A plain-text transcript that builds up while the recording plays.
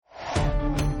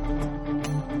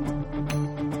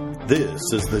This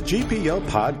is the GPL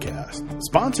Podcast,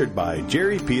 sponsored by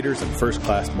Jerry Peters and First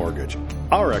Class Mortgage.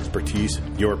 Our expertise,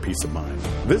 your peace of mind.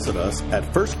 Visit us at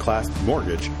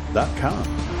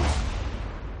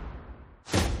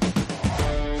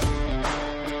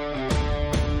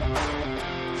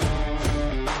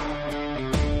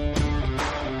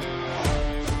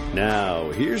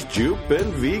Now, here's Jupe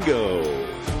and Vigo.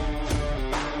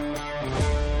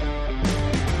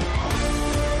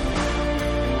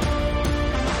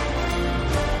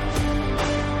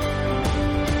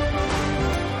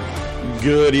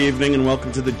 Good evening and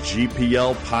welcome to the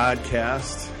GPL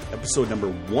Podcast, episode number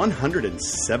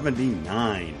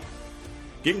 179.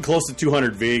 Getting close to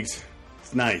 200, Vigs.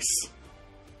 It's nice.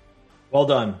 Well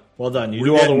done. Well done. You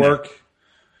do all the work.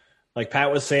 Like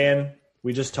Pat was saying,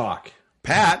 we just talk.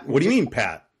 Pat? What do you mean,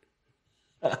 Pat?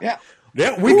 Yeah,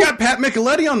 we've got Pat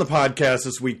Micheletti on the podcast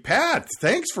this week. Pat,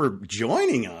 thanks for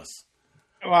joining us.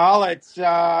 Well, it's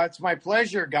my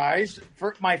pleasure, guys.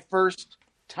 For my first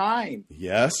time.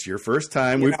 Yes, your first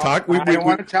time. I don't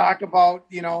want to talk about,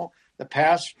 the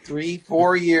past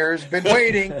 3-4 years. Been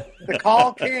waiting. The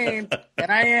call came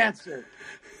and I answered.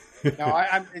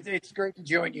 It's great to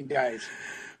join you guys.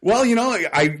 Well,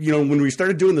 when we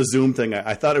started doing the Zoom thing,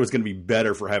 I thought it was going to be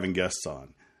better for having guests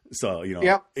on. So,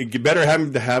 Yep. It better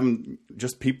having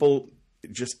just people.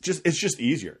 It's just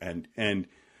easier and.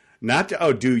 Not to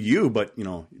outdo you, but,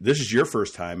 this is your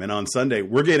first time. And on Sunday,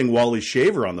 we're getting Wally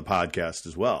Shaver on the podcast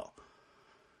as well.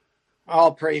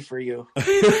 I'll pray for you.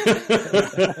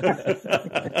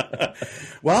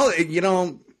 Well,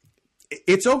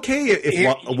 it's okay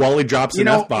if Wally drops an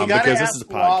F-bomb because this is a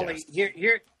podcast. Wally,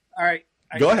 here, all right.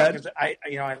 Go ahead.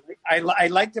 I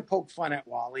like to poke fun at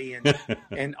Wally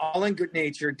and all in good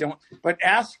nature. But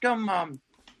ask him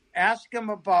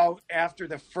about after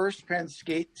the first Penn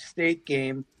State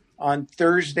game on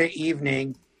Thursday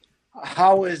evening,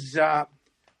 how it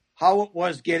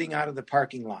was getting out of the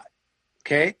parking lot.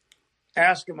 Okay?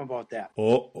 Ask him about that.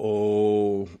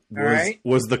 Was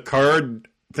the card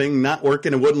thing not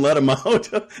working and wouldn't let him out?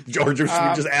 George, should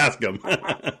we just ask him?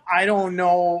 I don't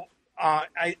know.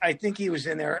 I think he was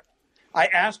in there. I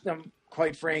asked him,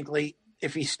 quite frankly,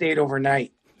 if he stayed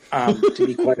overnight, to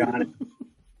be quite honest.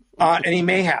 And he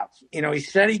may have. He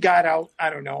said he got out.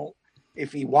 I don't know.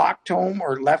 If he walked home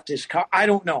or left his car, I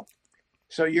don't know.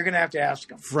 So you're going to have to ask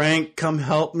him. Frank, come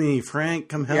help me. Frank,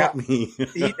 come help me.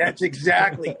 That's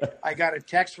exactly. I got a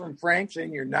text from Frank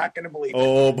saying you're not going to believe it.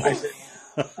 Oh, boy.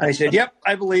 I said, yep,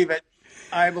 I believe it.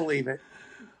 I believe it.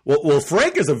 Well,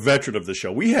 Frank is a veteran of the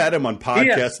show. We had him on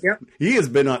podcast. He has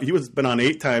been on. He was been on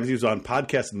 8 times. He was on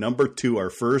podcast number 2, our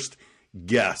first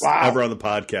guest ever on the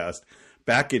podcast,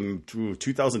 back in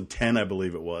 2010, I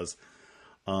believe it was.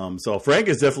 So Frank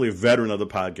is definitely a veteran of the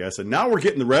podcast, and now we're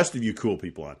getting the rest of you cool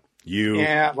people on. Wally.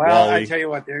 I tell you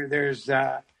what, there's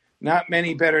not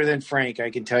many better than Frank. I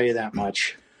can tell you that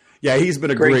much. Yeah, he's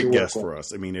been a great guest for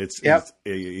us. I mean,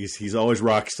 he's always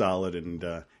rock solid, and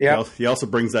he also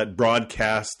brings that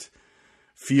broadcast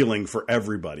feeling for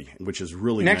everybody, which is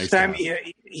really nice. Next time,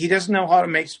 he doesn't know how to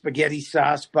make spaghetti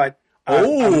sauce, but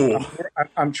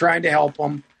I'm trying to help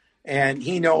him, and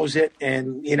he knows it,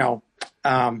 and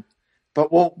but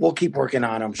we'll keep working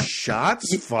on him.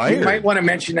 Shots fired. You might want to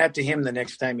mention that to him the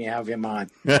next time you have him on.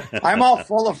 I'm all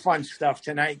full of fun stuff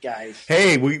tonight, guys.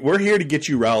 Hey, we're here to get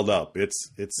you riled up.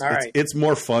 It's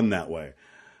more fun that way.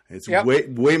 It's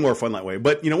way more fun that way.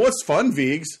 But what's fun,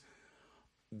 Vigs?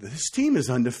 This team is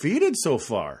undefeated so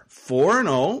far.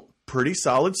 4-0, pretty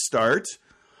solid start.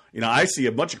 I see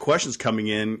a bunch of questions coming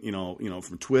in,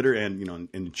 from Twitter and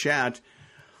in the chat.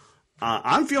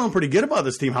 I'm feeling pretty good about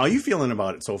this team. How are you feeling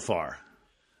about it so far?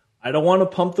 I don't want to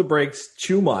pump the brakes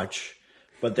too much,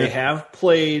 but they have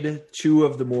played 2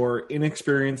 of the more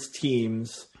inexperienced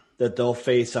teams that they'll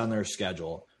face on their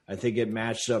schedule. I think it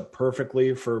matched up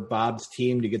perfectly for Bob's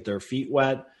team to get their feet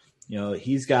wet.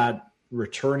 He's got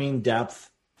returning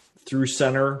depth through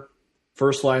center,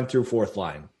 first line through fourth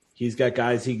line. He's got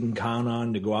guys he can count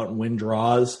on to go out and win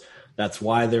draws. That's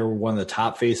why they're one of the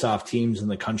top face-off teams in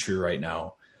the country right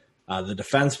now. The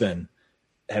defensemen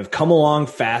have come along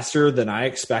faster than I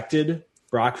expected.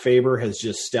 Brock Faber has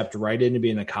just stepped right into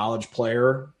being a college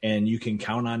player, and you can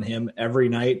count on him every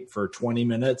night for 20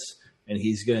 minutes, and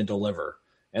he's going to deliver.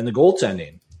 And the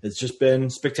goaltending has just been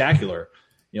spectacular.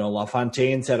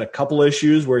 LaFontaine's had a couple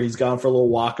issues where he's gone for a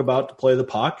little walkabout to play the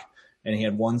puck, and he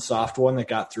had one soft one that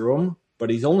got through him, but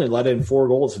he's only let in 4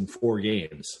 goals in 4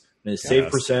 games. And his save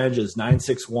percentage is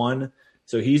 .961.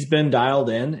 So he's been dialed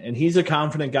in, and he's a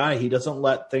confident guy. He doesn't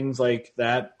let things like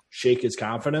that shake his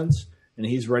confidence, and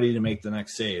he's ready to make the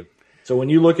next save. So when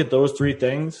you look at those 3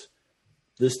 things,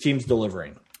 this team's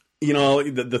delivering.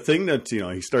 The thing that,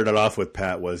 he started off with,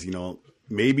 Pat, was,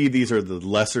 maybe these are the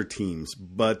lesser teams.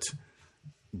 But,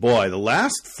 boy, the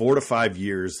last 4 to 5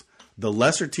 years, the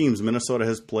lesser teams Minnesota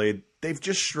has played, they've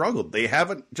just struggled. They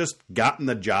haven't just gotten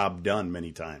the job done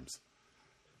many times.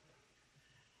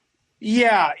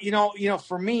 Yeah,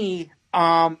 for me,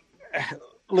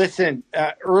 listen,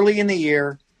 early in the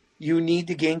year, you need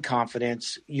to gain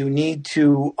confidence. You need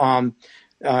to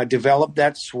develop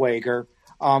that swagger.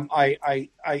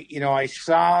 I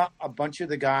saw a bunch of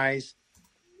the guys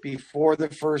before the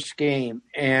first game,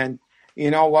 and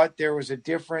you know what? There was a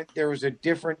different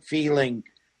feeling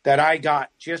that I got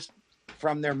just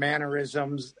from their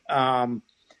mannerisms, and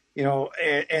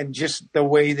just the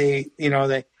way they,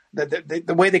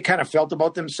 the way they kind of felt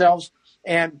about themselves.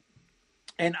 And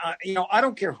I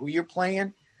don't care who you're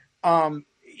playing.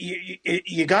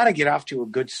 You got to get off to a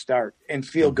good start and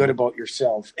feel good about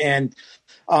yourself. And,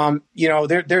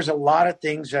 there's a lot of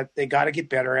things that they got to get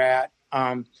better at.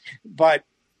 But,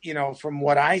 from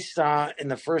what I saw in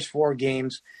the first 4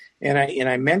 games, and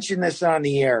I mentioned this on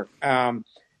the air,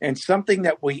 and something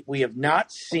that we have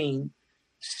not seen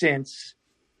since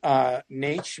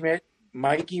Nate Schmidt,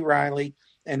 Mikey Riley,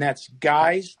 and that's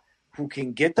guys who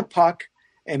can get the puck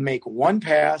and make one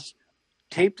pass,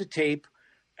 tape to tape,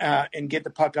 and get the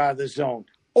puck out of the zone,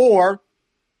 or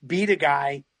beat a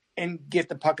guy and get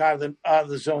the puck out of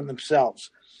the zone themselves.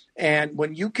 And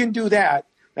when you can do that,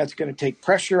 that's going to take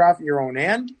pressure off your own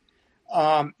end.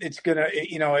 It's going to,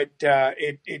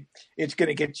 it's going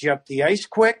to get you up the ice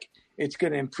quick. It's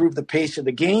going to improve the pace of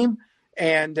the game.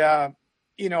 And, I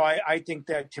think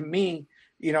that, to me,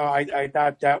 I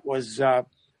thought that was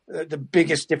the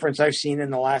biggest difference I've seen in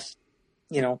the last,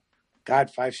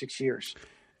 5-6 years.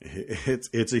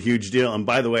 It's a huge deal. And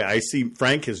by the way, I see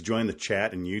Frank has joined the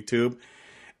chat in YouTube,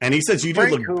 and he says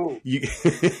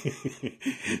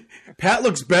Pat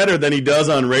looks better than he does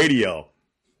on radio.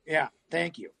 Yeah,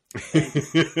 thank you.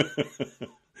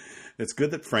 It's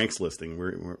good that Frank's listening.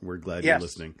 We're glad you're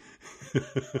listening.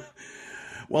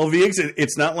 Well, Viggs,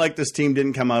 it's not like this team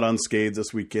didn't come out unscathed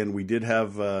this weekend. We did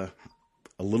have a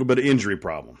little bit of injury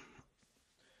problem.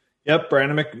 Yep,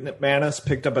 Brandon McManus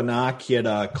picked up a knock. He had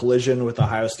a collision with a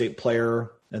Ohio State player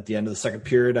at the end of the second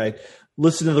period. I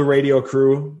listen to the radio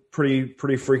crew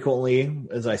pretty frequently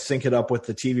as I sync it up with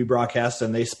the TV broadcast,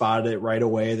 and they spotted it right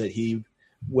away that he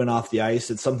went off the ice.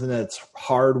 It's something that's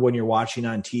hard when you're watching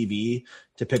on TV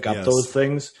to pick up those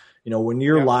things. When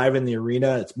you're live in the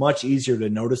arena, it's much easier to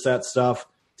notice that stuff,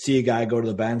 see a guy go to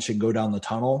the bench and go down the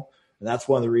tunnel. And that's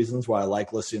one of the reasons why I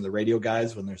like listening to the radio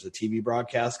guys when there's a TV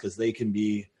broadcast, because they can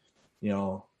be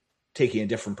taking a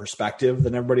different perspective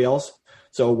than everybody else.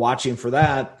 So watching for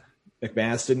that,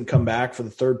 McManus didn't come back for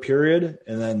the third period.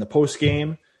 And then the post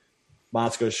game,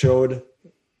 Motzko showed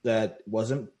that it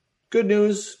wasn't good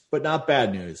news, but not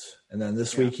bad news. And then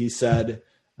this week he said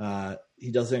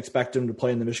he doesn't expect him to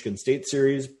play in the Michigan State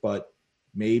series, but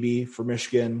maybe for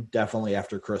Michigan, definitely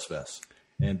after Christmas.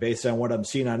 And based on what I'm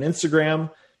seeing on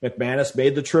Instagram, McManus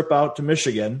made the trip out to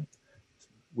Michigan,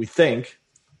 we think.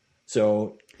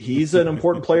 So he's an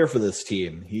important player for this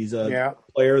team. He's a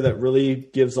player that really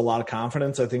gives a lot of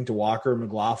confidence, I think, to Walker and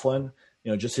McLaughlin.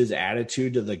 Just his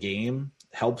attitude to the game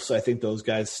helps, I think, those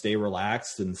guys stay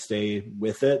relaxed and stay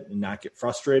with it and not get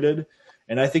frustrated.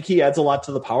 And I think he adds a lot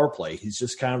to the power play. He's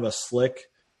just kind of a slick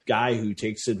guy who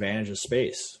takes advantage of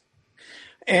space.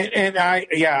 And I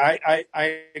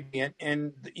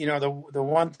the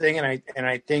one thing, and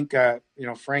I think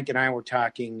Frank and I were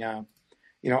talking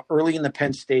early in the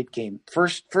Penn State game,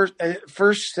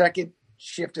 second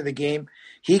shift of the game,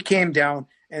 he came down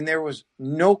and there was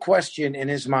no question in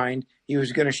his mind he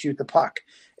was going to shoot the puck.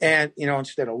 And,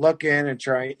 instead of looking and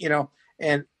trying,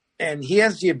 and he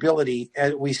has the ability,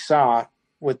 as we saw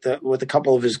with a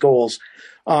couple of his goals,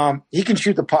 he can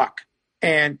shoot the puck,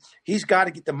 and he's got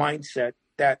to get the mindset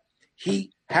that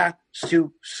he has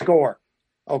to score.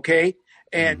 Okay.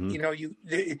 And,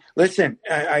 listen,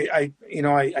 I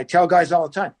tell guys all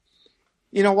the time,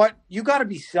 you know what? You got to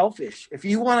be selfish. If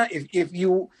you want to, if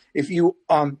you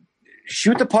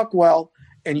shoot the puck well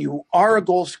and you are a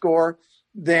goal scorer,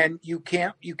 then you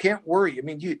can't worry. I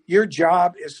mean, your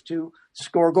job is to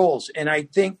score goals. And I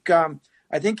think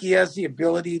he has the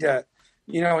ability to,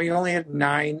 he only had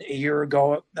 9 a year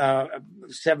ago,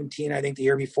 17, I think the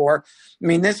year before. I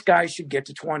mean, this guy should get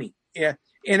to 20. Yeah.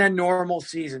 In a normal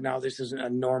season. Now, this isn't a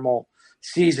normal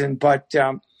season, but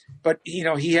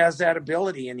he has that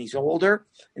ability, and he's older,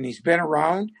 and he's been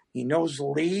around. He knows the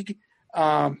league,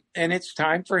 and it's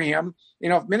time for him.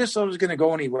 If Minnesota's going to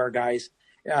go anywhere, guys,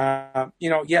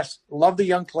 yes, love the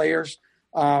young players,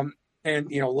 and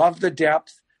love the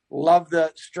depth, love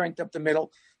the strength up the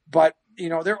middle. but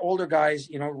they're older guys.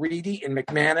 Reedy and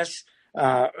McManus,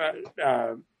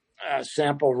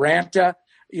 Sample Ranta.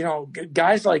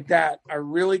 Guys like that are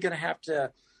really going to have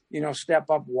to, step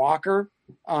up. Walker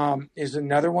is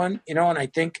another one. And I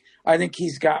think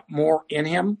he's got more in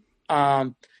him.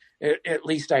 At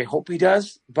least I hope he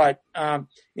does. But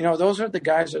those are the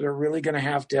guys that are really going to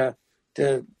have to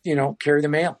carry the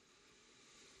mail.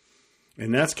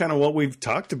 And that's kind of what we've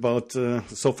talked about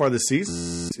so far this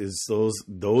season is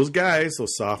those guys,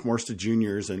 those sophomores to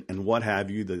juniors and what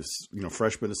have you, this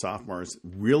freshmen to sophomores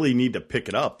really need to pick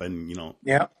it up. And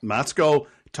Matsko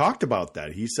talked about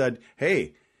that. He said,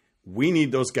 "Hey, we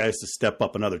need those guys to step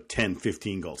up another 10,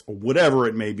 15 goals or whatever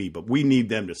it may be, but we need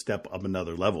them to step up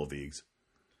another level." Viggs.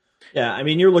 Yeah, I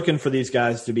mean, you're looking for these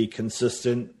guys to be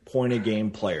consistent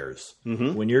point-of-game players.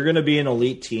 Mm-hmm. When you're going to be an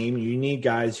elite team, you need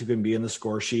guys who can be in the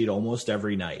score sheet almost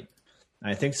every night.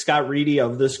 And I think Scott Reedy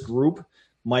of this group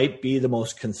might be the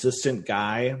most consistent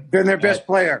guy. Been their best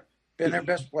player.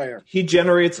 He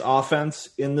generates offense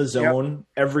in the zone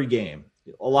every game.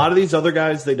 A lot of these other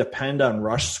guys, they depend on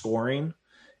rush scoring.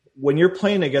 When you're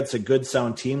playing against a good,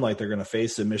 sound team like they're going to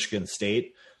face in Michigan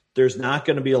State, there's not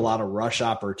going to be a lot of rush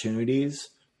opportunities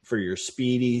for your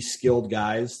speedy, skilled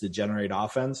guys to generate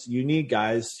offense. You need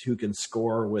guys who can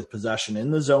score with possession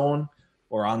in the zone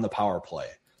or on the power play.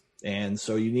 And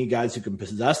so you need guys who can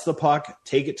possess the puck,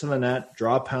 take it to the net,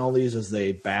 draw penalties as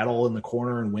they battle in the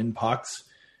corner and win pucks.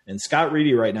 And Scott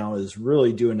Reedy right now is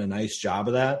really doing a nice job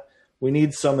of that. We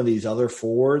need some of these other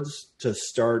forwards to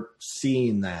start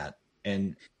seeing that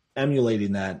and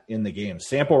emulating that in the game.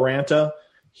 Sample Ranta,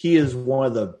 he is one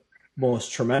of the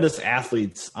most tremendous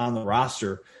athletes on the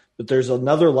roster, but there's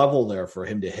another level there for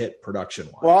him to hit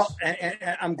production-wise. Well, and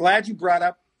I'm glad you brought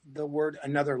up the word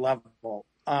another level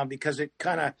because it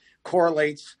kind of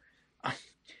correlates.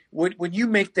 When you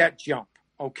make that jump,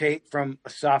 okay, from a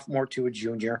sophomore to a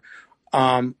junior,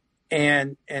 and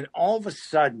all of a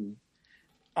sudden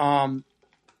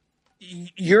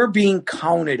you're being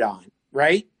counted on,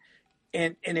 right?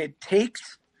 And it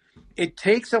takes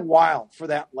a while for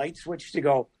that light switch to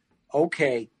go,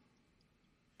 okay,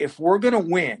 if we're going to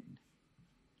win,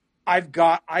 I've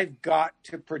got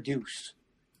to produce,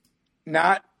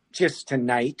 not just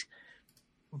tonight,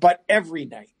 but every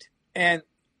night. And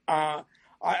I'll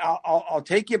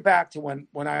take you back to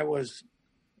when I was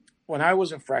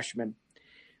a freshman.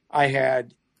 I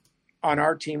had on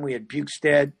our team we had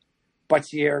Bukestead,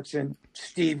 Butsy Erickson,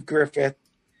 Steve Griffith.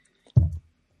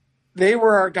 They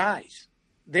were our guys.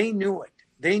 They knew it.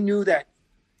 They knew that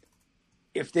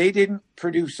if they didn't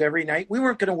produce every night, we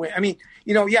weren't going to win. I mean,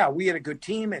 we had a good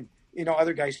team and,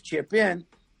 other guys chip in,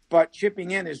 but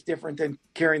chipping in is different than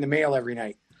carrying the mail every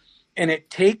night. And it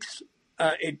takes,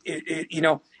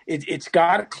 it's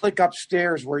got to click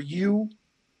upstairs where you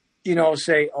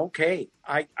say, okay,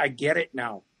 I get it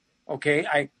now.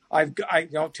 Okay.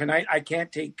 Tonight I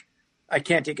can't take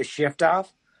a shift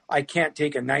off. I can't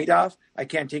take a night off. I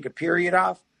can't take a period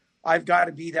off. I've got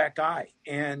to be that guy.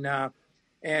 And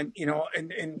it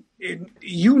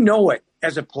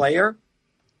as a player,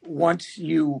 once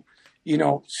you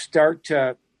start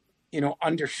to,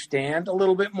 understand a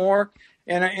little bit more.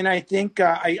 And I think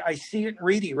I see it in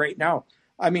Reedy right now.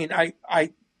 I mean, I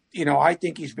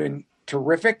think he's been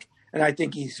terrific and I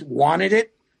think he's wanted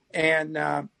it. And,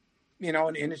 and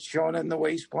it's shown in the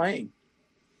way he's playing.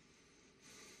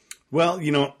 Well,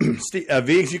 Steve,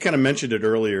 Viggs, you kind of mentioned it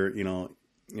earlier,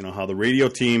 how the radio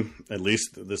team, at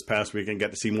least this past weekend,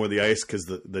 got to see more of the ice because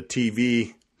the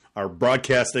TV are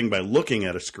broadcasting by looking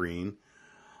at a screen.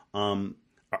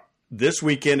 This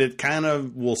weekend, it kind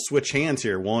of will switch hands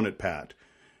here, won't it, Pat?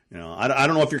 I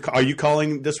don't know if are you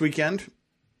calling this weekend?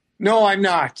 No, I'm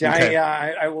not. Okay.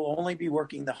 I will only be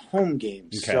working the home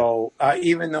games. Okay. So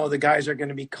even though the guys are going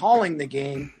to be calling the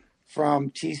game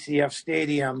from TCF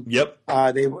Stadium, yep,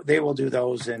 they will do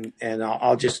those, and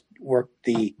I'll just work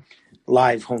the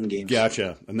live home games.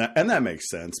 Gotcha, and that makes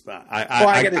sense. But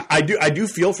I do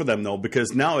feel for them though,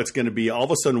 because now it's going to be all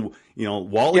of a sudden,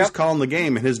 Wally's calling the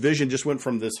game, and his vision just went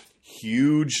from this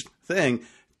huge thing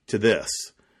to this.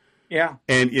 Yeah,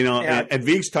 and and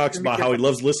Viggs talks about how he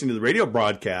loves listening to the radio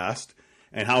broadcast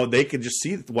and how they can just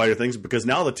see the wider things because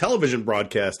now the television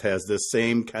broadcast has this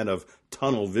same kind of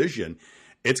tunnel vision.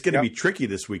 It's going to be tricky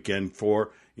this weekend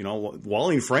for,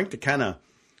 Wally and Frank to kind of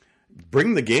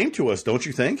bring the game to us, don't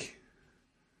you think?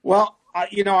 Well, I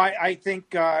think,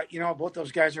 both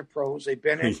those guys are pros. They've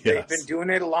been they've been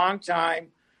doing it a long time.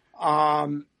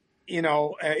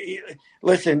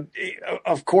 Listen,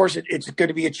 of course it's going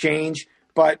to be a change,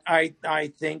 but I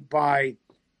think by,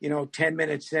 10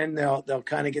 minutes in, they'll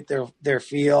kind of get their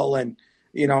feel and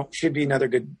should be another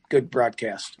good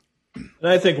broadcast. And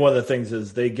I think one of the things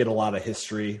is they get a lot of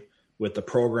history with the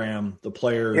program, the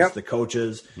players, the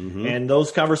coaches, and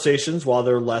those conversations, while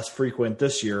they're less frequent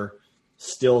this year,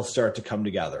 still start to come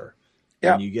together.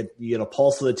 Yeah. And you get a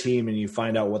pulse of the team, and you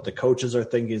find out what the coaches are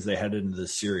thinking as they head into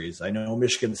this series. I know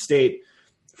Michigan State,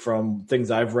 from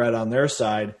things I've read on their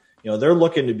side, they're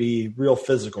looking to be real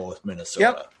physical with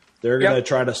Minnesota. Yep. They're going to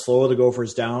try to slow the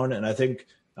Gophers down, and I think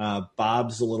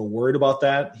Bob's a little worried about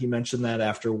that. He mentioned that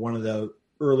after one of the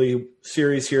early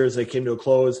series here as they came to a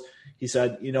close. He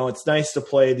said, it's nice to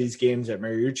play these games at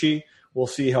Mariucci. We'll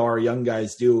see how our young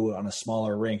guys do on a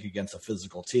smaller rink against a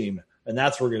physical team, and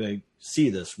that's what we're going to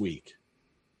see this week.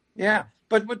 Yeah,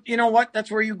 but you know what? That's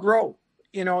where you grow.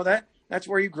 That's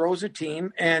where you grow as a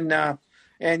team, and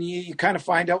you kind of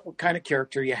find out what kind of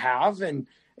character you have, and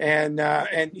who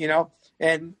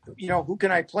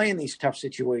can I play in these tough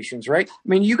situations, right? I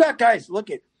mean, you got guys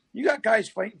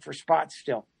fighting for spots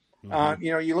still.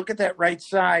 You look at that right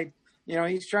side.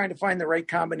 He's trying to find the right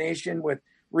combination with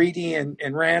Reedy and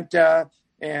Ranta,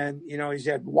 and he's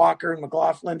had Walker and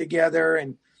McLaughlin together,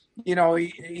 and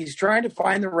he's trying to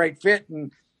find the right fit,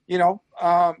 and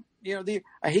I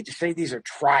hate to say these are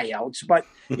tryouts, but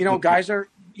guys are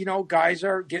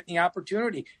getting the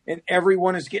opportunity, and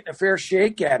everyone is getting a fair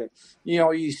shake at it.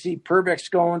 You see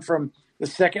Perbix going from the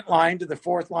second line to the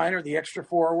fourth line or the extra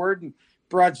forward, and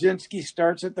Brodzinski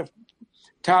starts at the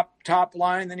top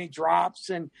line, then he drops,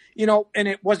 and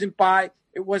it wasn't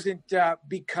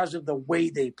because of the way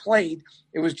they played.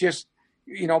 It was just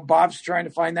Bob's trying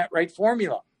to find that right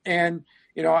formula, and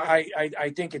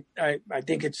I think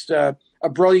it's a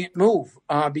brilliant move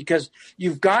because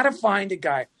you've got to find a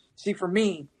guy. See, for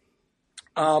me,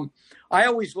 I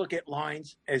always look at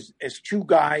lines as two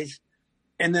guys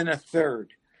and then a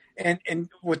third. And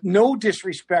with no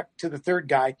disrespect to the third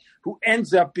guy, who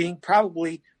ends up being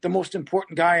probably the most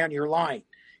important guy on your line.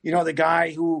 The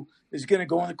guy who is going to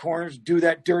go in the corners, do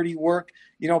that dirty work,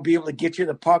 be able to get you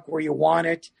the puck where you want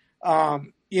it.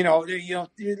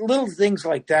 Little things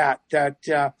like that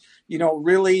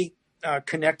really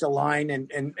connect a line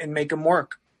and make them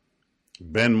work.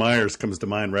 Ben Myers comes to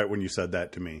mind right when you said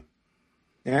that to me.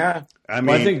 Yeah. I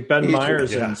think Ben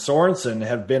Myers and Sorensen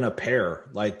have been a pair.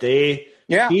 Like they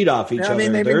feed off each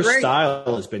other. Their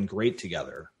style has been great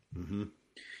together. Mm-hmm.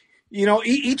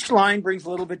 Each line brings a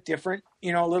little bit different,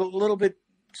 a little bit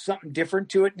something different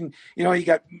to it. And, you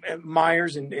got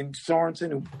Myers and Sorensen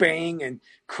who bang and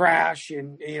crash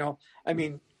and,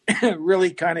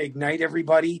 really kind of ignite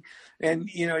everybody. And,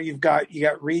 you got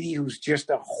Reedy, who's just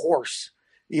a horse,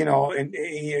 and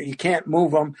you can't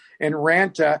move him. And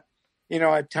Ranta,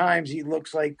 at times he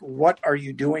looks like, what are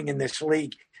you doing in this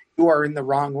league? You are in the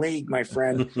wrong league, my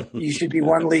friend. You should be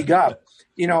one league up,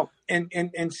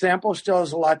 and Sampo still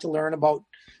has a lot to learn about,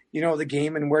 the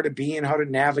game and where to be and how to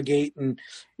navigate, and,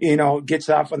 gets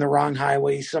off on the wrong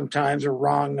highway sometimes or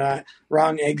wrong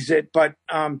exit. But,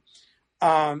 they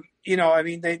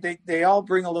all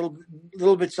bring a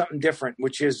little bit something different,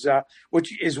 which is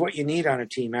what you need on a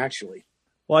team, actually.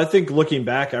 Well, I think looking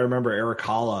back, I remember Eric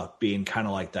Halla being kind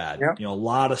of like that. Yep. A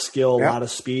lot of skill, a lot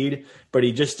of speed, but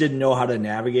he just didn't know how to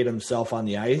navigate himself on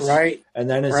the ice. Right. And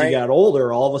then as he got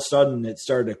older, all of a sudden it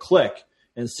started to click.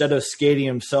 Instead of skating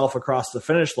himself across the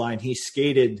finish line, he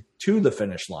skated to the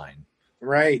finish line.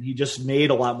 Right. He just made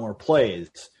a lot more plays.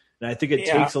 And I think it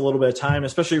takes a little bit of time,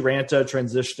 especially Ranta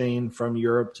transitioning from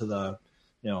Europe to the,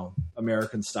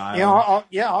 American style.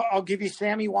 I'll give you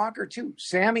Sammy Walker too.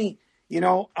 Sammy,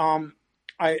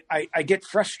 I get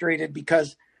frustrated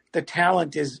because the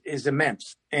talent is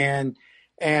immense, but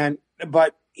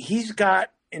he's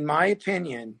got, in my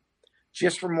opinion,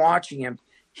 just from watching him,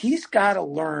 he's got to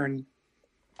learn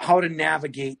how to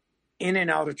navigate in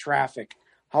and out of traffic,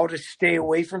 how to stay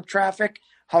away from traffic,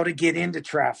 how to get into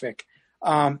traffic,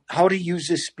 how to use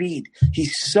his speed.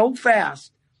 He's so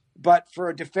fast, but for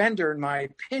a defender, in my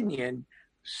opinion,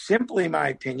 simply my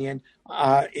opinion,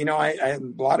 a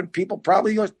lot of people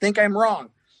probably think I'm wrong,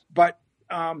 but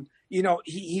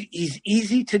he's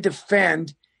easy to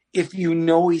defend if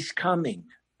he's coming.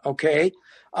 Okay.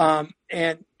 And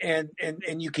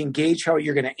you can gauge how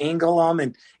you're going to angle him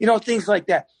and, things like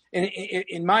that. And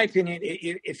in my opinion,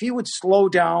 if he would slow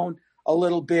down a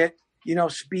little bit,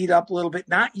 speed up a little bit,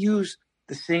 not use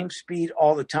the same speed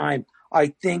all the time,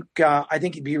 I think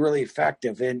he'd be really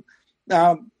effective. And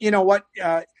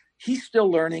he's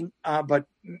still learning, but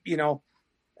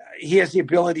he has the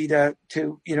ability to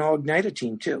ignite a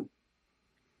team too.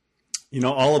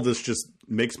 All of this just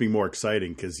makes me more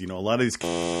exciting because, a lot of these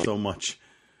so much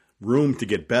room to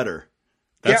get better.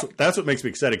 That's what makes me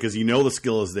excited, because the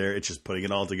skill is there. It's just putting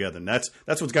it all together, and that's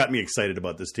what's got me excited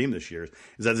about this team this year.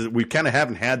 Is that we kind of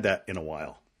haven't had that in a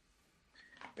while.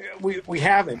 We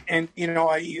haven't, and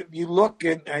you look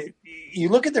at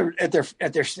their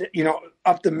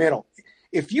up the middle.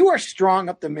 If you are strong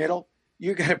up the middle,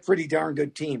 you got a pretty darn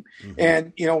good team. Mm-hmm.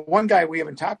 And one guy we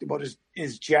haven't talked about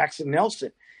is Jackson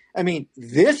Nelson. I mean,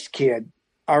 this kid,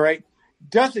 all right,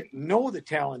 doesn't know the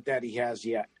talent that he has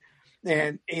yet.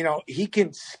 And, he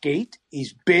can skate.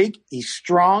 He's big. He's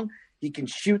strong. He can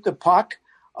shoot the puck.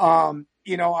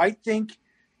 I think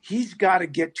he's got to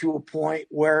get to a point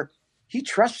where he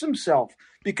trusts himself,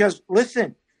 because,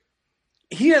 listen,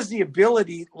 he has the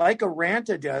ability, like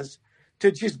Aranta does,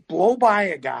 to just blow by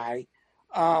a guy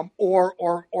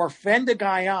or fend a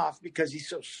guy off because he's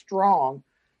so strong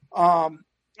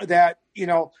that,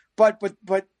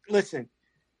 but listen,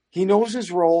 he knows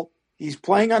his role. He's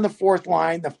playing on the fourth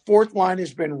line. The fourth line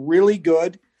has been really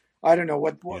good. I don't know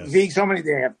what Viggs, how many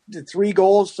they have? 3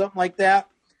 goals, something like that.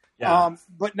 Yeah.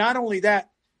 But not only that,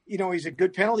 he's a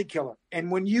good penalty killer.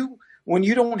 And when you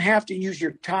don't have to use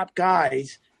your top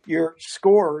guys, your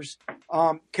scorers,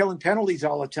 killing penalties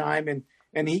all the time,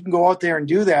 and he can go out there and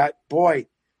do that, boy,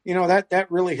 that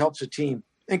really helps a team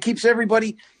and keeps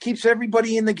everybody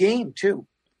in the game too.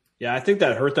 Yeah, I think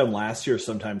that hurt them last year.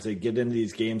 Sometimes they get into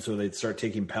these games where they'd start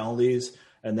taking penalties,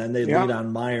 and then they lean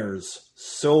on Myers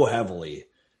so heavily.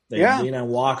 They lean on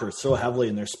Walker so heavily,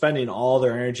 and they're spending all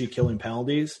their energy killing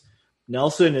penalties.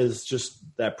 Nelson is just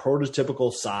that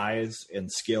prototypical size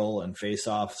and skill and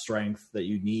face-off strength that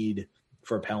you need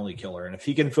for a penalty killer. And if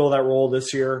he can fill that role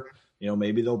this year,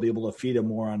 maybe they'll be able to feed him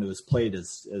more onto his plate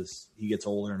as he gets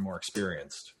older and more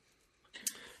experienced.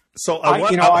 So go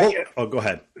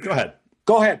ahead.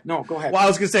 Go ahead. No, go ahead. Well, I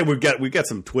was going to say we've got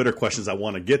some Twitter questions I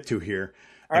want to get to here,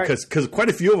 because quite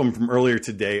a few of them from earlier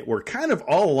today were kind of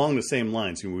all along the same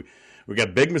lines. We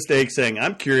got Big Mistake saying,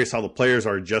 "I'm curious how the players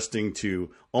are adjusting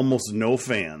to almost no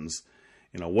fans.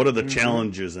 What are the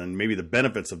challenges and maybe the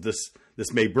benefits of this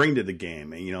may bring to the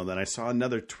game?" And then I saw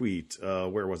another tweet.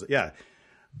 Where was it? Yeah.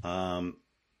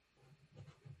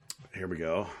 Here we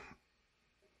go.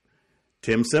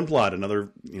 Tim Simplot,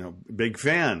 another big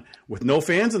fan. With no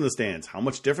fans in the stands, how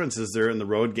much difference is there in the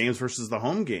road games versus the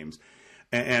home games?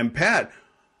 And Pat,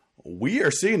 we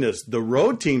are seeing this. The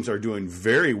road teams are doing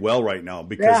very well right now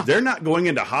because they're not going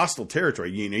into hostile territory.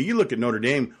 You look at Notre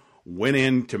Dame, went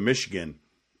into Michigan,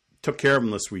 took care of them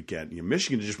this weekend.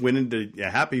 Michigan just went into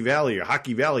Happy Valley or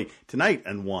Hockey Valley tonight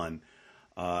and won.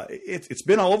 It's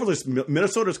been all over this.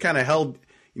 Minnesota's kind of held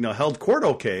court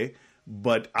okay.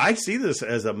 But I see this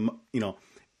as a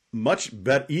much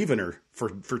bet evener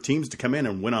for teams to come in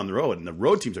and win on the road, and the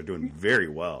road teams are doing very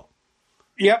well.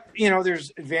 Yep,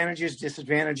 there's advantages,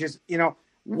 disadvantages.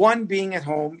 One being at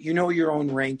home, your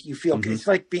own rink, you feel it's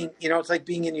like being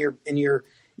in your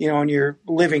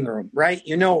living room, right?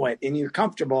 You know it, and you're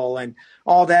comfortable and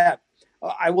all that.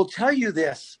 I will tell you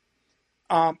this: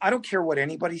 I don't care what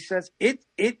anybody says. It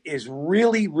is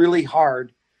really, really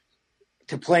hard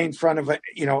to play in front of a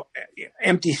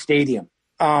empty stadium,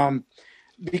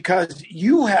 because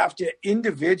you have to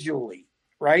individually,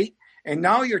 right? And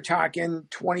now you're talking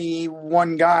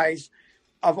 21 guys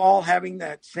of all having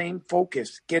that same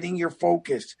focus, getting your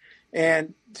focus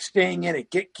and staying in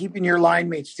it, keeping your line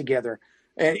mates together,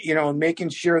 and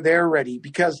making sure they're ready,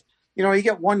 because you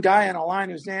get one guy on a line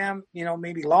who's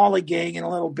maybe lollygagging a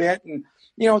little bit and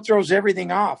throws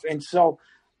everything off, and so.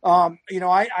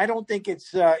 I don't think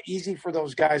it's easy for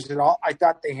those guys at all. I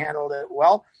thought they handled it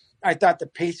well. I thought the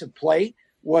pace of play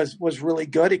was really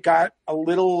good. It got a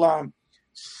little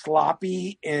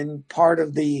sloppy in part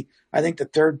of the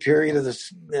third period of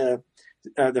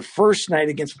the first night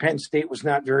against Penn State was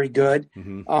not very good,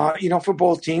 for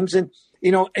both teams. And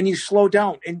you slow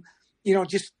down and,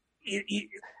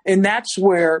 and that's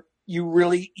where you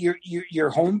really, your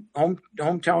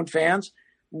hometown fans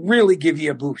really give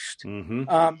you a boost,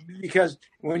 because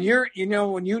when you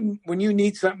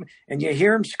need something and you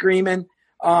hear them screaming,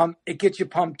 it gets you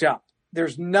pumped up.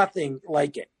 There's nothing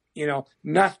like it,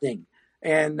 nothing.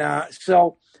 And I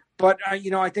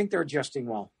think they're adjusting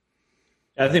well.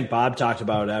 I think Bob talked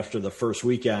about after the first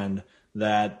weekend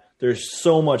that there's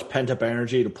so much pent up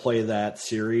energy to play that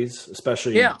series,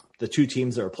 especially the two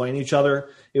teams that were playing each other.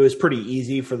 It was pretty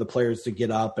easy for the players to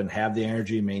get up and have the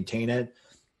energy and maintain it.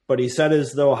 But he said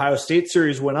as the Ohio State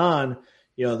series went on,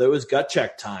 there was gut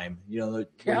check time. When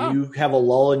you have a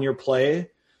lull in your play,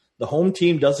 the home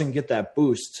team doesn't get that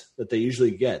boost that they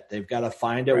usually get. They've got to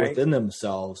find it within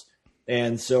themselves.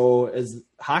 And so as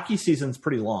hockey season's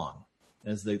pretty long,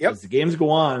 as the games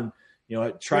go on,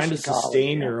 trying to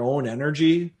sustain your own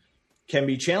energy can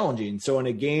be challenging. So in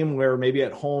a game where maybe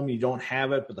at home you don't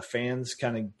have it, but the fans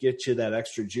kind of get you that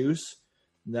extra juice,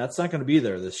 that's not going to be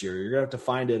there this year. You're going to have to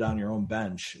find it on your own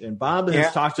bench. And Bob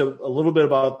has talked a little bit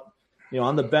about,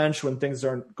 on the bench when things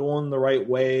aren't going the right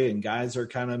way and guys are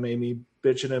kind of maybe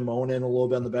bitching and moaning a little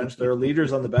bit on the bench. There are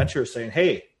leaders on the bench who are saying,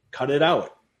 hey, cut it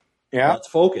out. Yeah. Let's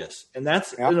focus. And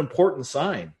that's an important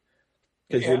sign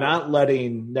because you're not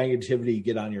letting negativity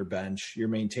get on your bench. You're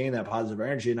maintaining that positive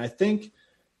energy. And I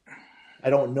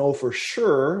don't know for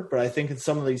sure, but I think in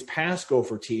some of these past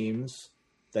Gopher teams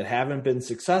that haven't been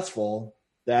successful,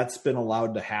 that's been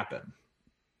allowed to happen.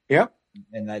 Yep.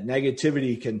 And that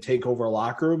negativity can take over a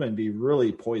locker room and be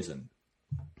really poison.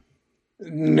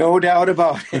 No doubt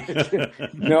about it.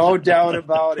 No doubt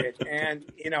about it. And,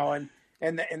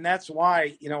 and that's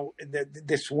why,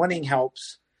 this winning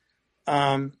helps.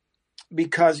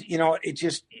 Because, it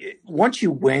just, once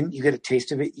you win, you get a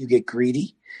taste of it. You get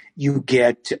greedy. You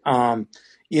get,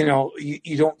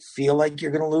 you don't feel like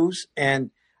you're going to lose.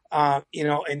 And,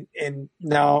 and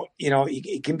now,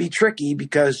 it can be tricky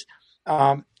because,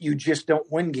 you just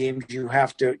don't win games. You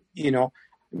have to,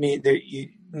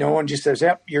 no one just says,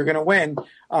 yep, you're going to win.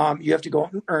 You have to go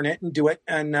and earn it and do it.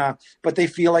 And, but they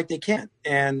feel like they can't.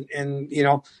 And,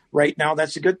 right now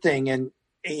that's a good thing. And,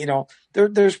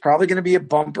 there's probably going to be a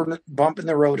bump in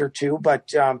the road or two,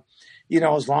 but,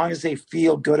 as long as they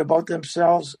feel good about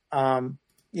themselves,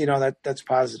 that's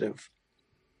positive.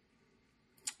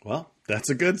 Well,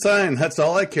 that's a good sign. That's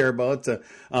all I care about.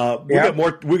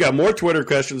 We got more Twitter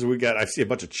questions. I see a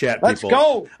bunch of chat people. Let's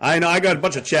go. I know I got a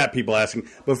bunch of chat people asking,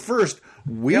 but first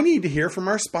we need to hear from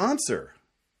our sponsor.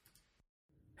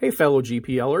 Hey, fellow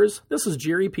GPLers, this is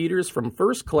Jerry Peters from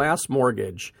First Class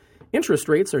Mortgage. Interest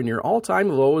rates are near all-time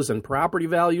lows and property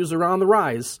values are on the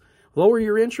rise. Lower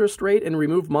your interest rate and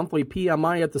remove monthly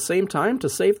PMI at the same time to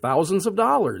save thousands of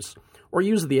dollars. Or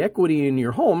use the equity in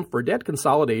your home for debt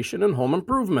consolidation and home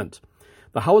improvement.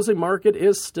 The housing market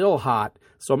is still hot,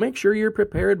 so make sure you're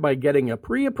prepared by getting a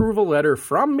pre-approval letter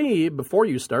from me before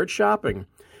you start shopping.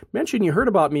 Mention you heard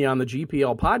about me on the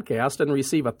GPL podcast and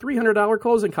receive a $300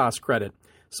 closing cost credit.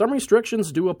 Some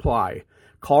restrictions do apply.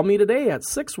 Call me today at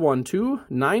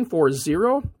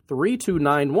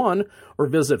 612-940-3291 or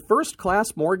visit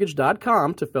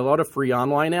firstclassmortgage.com to fill out a free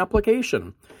online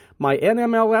application. My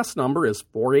NMLS number is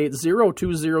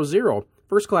 480200.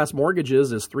 First Class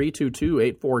Mortgages is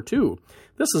 322842.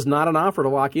 This is not an offer to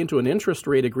lock into an interest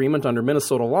rate agreement under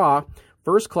Minnesota law.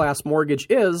 First Class Mortgage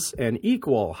is an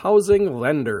equal housing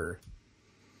lender.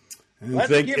 Let's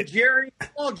give Jerry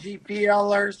all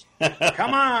GPLers.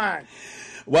 Come on.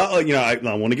 Well,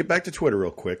 I want to get back to Twitter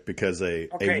real quick because a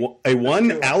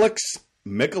one Alex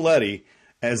Micheletti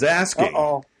is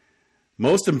asking,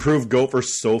 most improved Gopher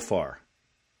so far.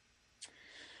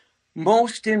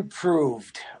 Most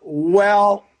improved.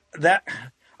 Well,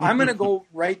 I'm going to go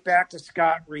right back to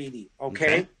Scott Reedy,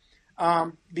 okay?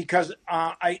 Because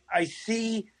I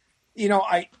see,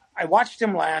 I watched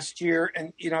him last year,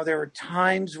 and there were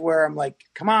times where I'm like,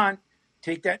 come on,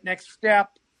 take that next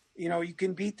step. You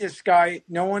can beat this guy.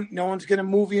 No one's going to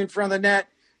move you in front of the net.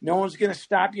 No one's going to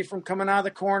stop you from coming out of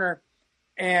the corner.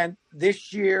 And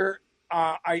this year,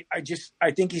 I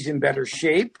think he's in better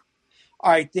shape.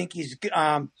 I think he's,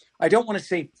 I don't want to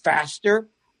say faster,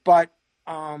 but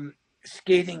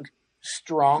skating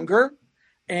stronger,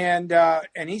 and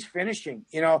he's finishing.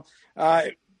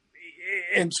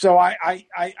 And so I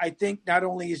think not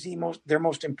only is he their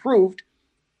most improved,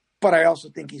 but I also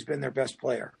think he's been their best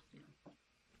player.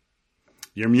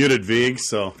 You're muted, Vig,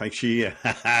 so thanks you.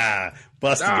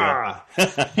 Busted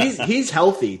you. He's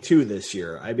healthy too this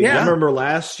year. I mean, I remember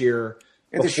last year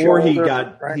before he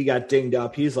got dinged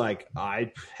up, he's like,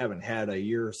 I haven't had a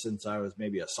year since I was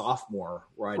maybe a sophomore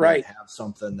where I didn't have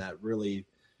something that really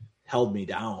held me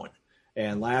down.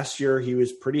 And last year he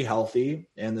was pretty healthy,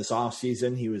 and this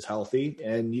offseason he was healthy,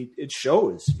 and it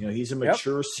shows. He's a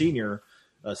mature senior,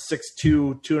 a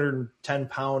 6'2",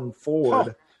 210-pound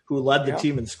forward who led the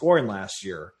team in scoring last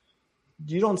year.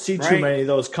 You don't see too many of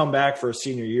those come back for a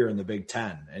senior year in the Big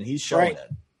Ten, and he's shown it.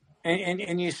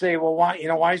 And you say, well, why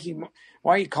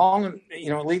are you calling him,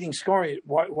 leading scorer?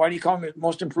 Why do you call him the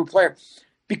most improved player?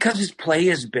 Because his play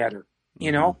is better.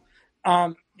 To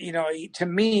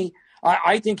me,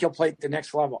 I think he'll play at the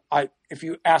next level. If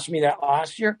you asked me that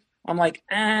last year, I'm like,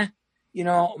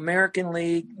 American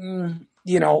League,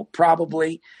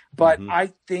 probably. But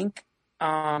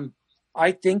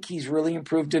I think he's really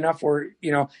improved enough where,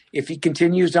 if he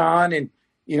continues on and,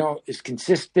 is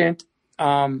consistent,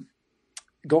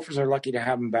 Gophers are lucky to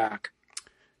have him back.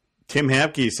 Tim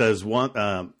Hapke says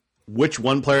one which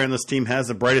one player in this team has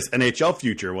the brightest NHL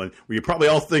future. When you probably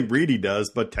all think Reedy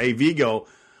does, but hey, Vigo,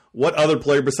 what other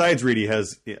player besides Reedy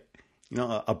has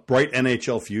a bright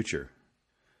NHL future?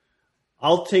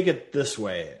 I'll take it this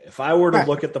way. If I were to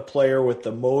look at the player with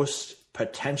the most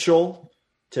potential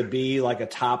to be like a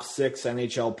top 6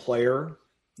 NHL player,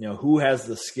 who has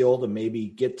the skill to maybe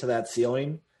get to that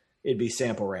ceiling, it'd be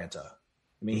Sampo Ranta. I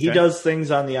mean, he does things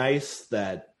on the ice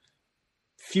that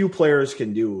few players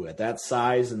can do at that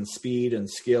size and speed and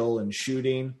skill and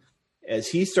shooting. As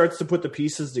he starts to put the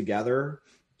pieces together,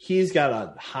 he's got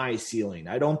a high ceiling.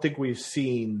 I don't think we've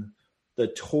seen the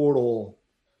total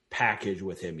package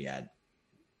with him yet.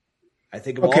 I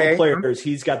think of all the players,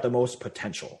 he's got the most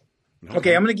potential.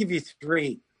 Okay, I'm going to give you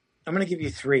 3.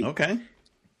 Okay.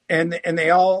 And they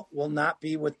all will not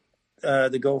be with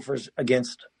the Gophers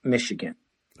against Michigan.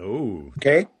 Oh.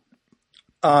 Okay.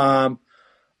 I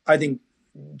think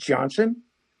Johnson,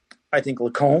 I think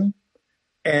Lacombe,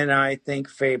 and I think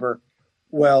Faber.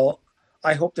 Well,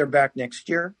 I hope they're back next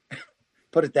year.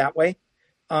 Put it that way.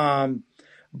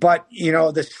 But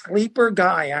the sleeper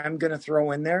guy I'm going to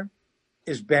throw in there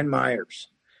is Ben Myers.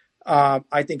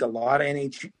 I think a lot of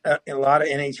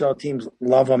NHL teams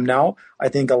love him now. I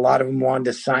think a lot of them wanted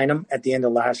to sign him at the end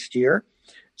of last year,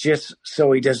 just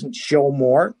so he doesn't show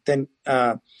more than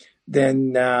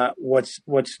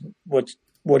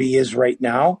what he is right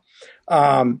now.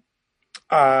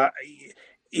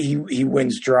 He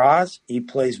wins draws. He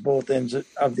plays both ends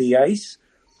of the ice.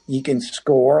 He can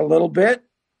score a little bit,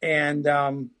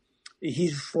 and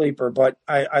he's a sleeper. But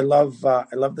I love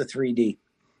the 3D.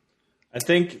 I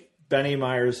think Benny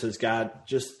Myers has got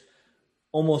just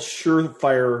almost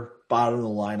surefire bottom of the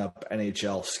lineup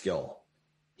NHL skill.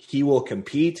 He will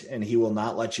compete and he will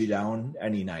not let you down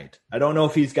any night. I don't know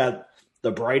if he's got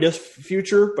the brightest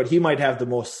future, but he might have the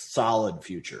most solid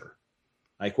future.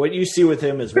 Like what you see with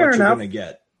him is what you're going to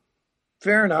get.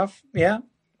 Fair enough. Yeah.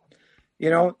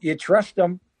 You trust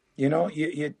him, you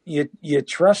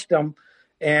trust him.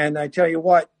 And I tell you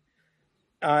what,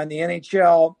 in the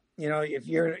NHL, if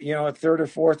you're, a third or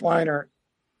fourth liner,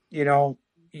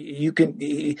 you can,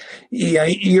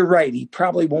 you're right. He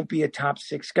probably won't be a top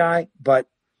 6 guy, but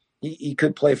he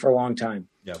could play for a long time.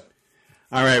 Yep.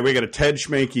 All right. We got a Ted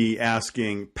Schmanke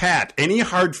asking, Pat, any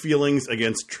hard feelings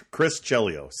against Chris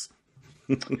Chelios?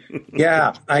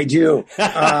 Yeah, I do.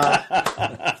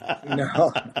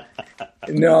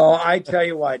 No, I tell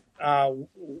you what,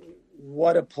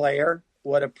 what a player,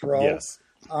 what a pro. Yes.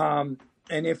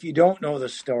 And if you don't know the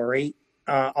story,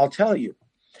 I'll tell you.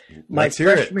 My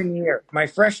freshman year,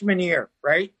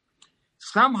 right?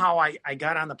 Somehow I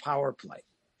got on the power play,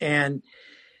 and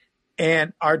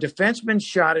our defenseman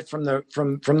shot it from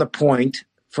the point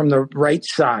from the right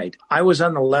side. I was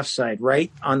on the left side,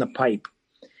 right on the pipe,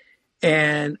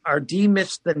 and our D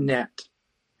missed the net,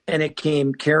 and it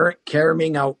came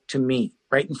carrying out to me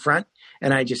right in front,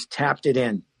 and I just tapped it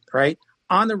in right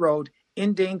on the road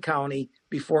in Dane County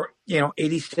before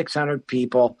 8,600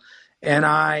 people, and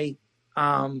I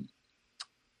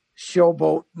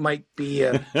showboat might be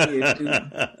a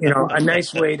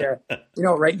nice way to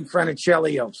right in front of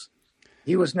Chelios.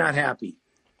 He was not happy.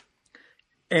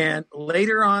 And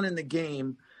later on in the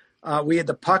game, we had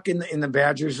the puck in the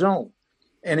Badger zone,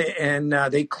 and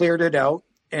they cleared it out,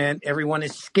 and everyone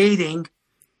is skating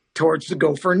towards the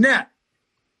Gopher net,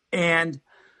 and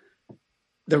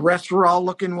the refs were all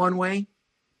looking one way.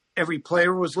 Every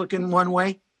player was looking one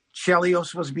way.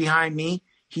 Chelios was behind me.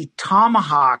 He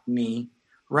tomahawked me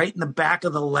right in the back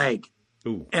of the leg.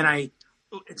 Ooh. And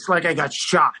it's like I got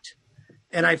shot,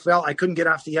 and I fell. I couldn't get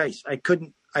off the ice.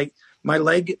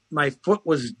 My foot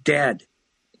was dead,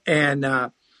 and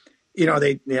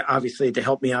they obviously had to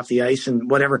help me off the ice and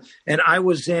whatever. And I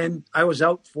was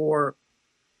out for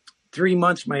 3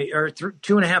 months,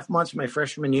 2.5 months, my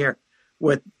freshman year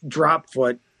with drop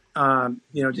foot.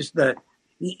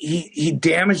 He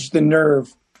damaged the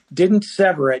nerve, didn't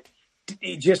sever it.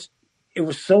 It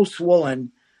was so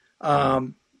swollen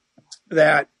and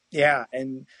that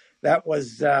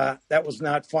was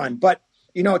not fun. But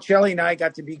Chelly and I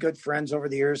got to be good friends over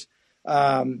the years,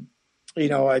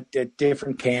 at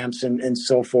different camps and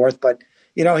so forth. But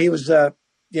he was a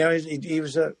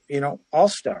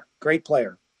all-star, great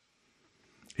player.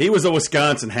 He was a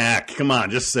Wisconsin hack. Come on,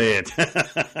 just say it.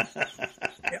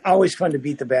 Always fun to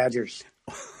beat the Badgers.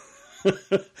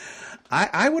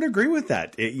 I would agree with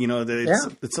that.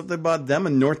 It's something about them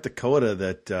in North Dakota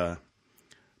that,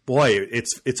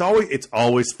 it's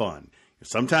always fun.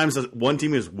 Sometimes one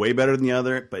team is way better than the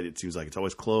other, but it seems like it's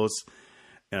always close.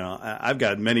 I've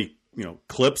got many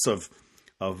clips of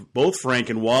both Frank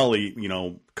and Wally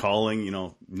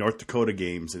calling North Dakota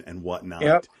games and whatnot.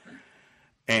 Yep.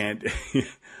 And,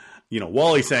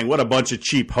 Wally saying, what a bunch of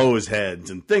cheap hose heads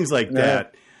and things like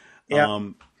that. Yeah.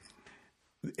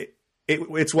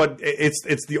 It's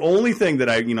the only thing that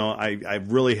I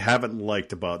really haven't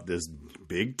liked about this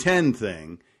Big Ten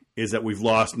thing is that we've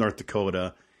lost North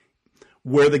Dakota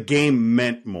where the game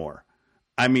meant more.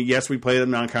 I mean, yes, we played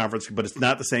them non-conference, but it's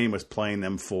not the same as playing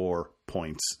them for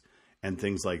points and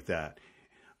things like that.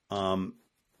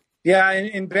 Yeah,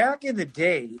 and back in the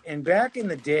day,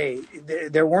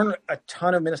 there weren't a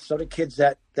ton of Minnesota kids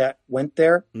that went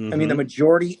there. Mm-hmm. I mean, the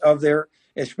majority of their,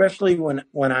 especially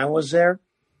when I was there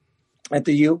at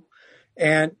the U,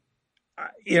 and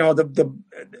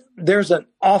there's an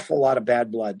awful lot of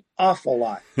bad blood, awful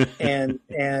lot, and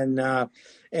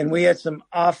we had some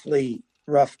awfully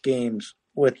rough games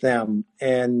with them,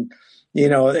 and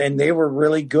they were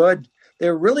really good. They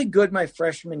were really good my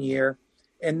freshman year,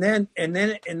 and then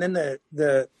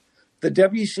the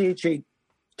WCHA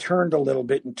turned a little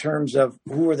bit in terms of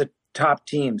who were the top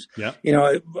teams. Yeah.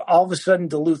 All of a sudden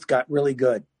Duluth got really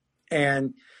good,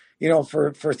 and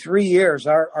for 3 years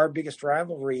our biggest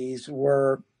rivalries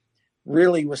were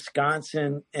really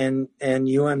Wisconsin and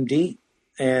UMD,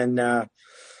 and and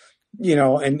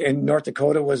North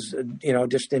Dakota was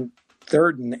distant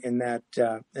third in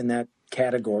that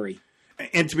category.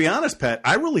 And to be honest, Pat,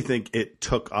 I really think it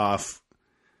took off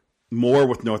more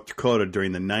with North Dakota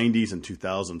during the 90s and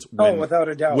 2000s. Without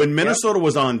a doubt. When Minnesota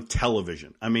was on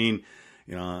television. I mean,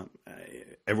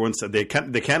 everyone said they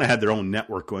kind of had their own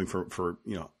network going for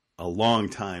a long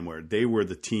time where they were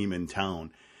the team in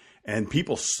town. And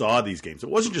people saw these games. It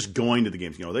wasn't just going to the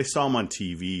games. They saw them on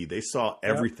TV. They saw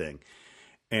everything. Yep.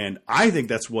 And I think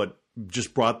that's what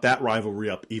just brought that rivalry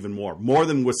up even more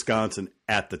than Wisconsin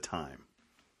at the time.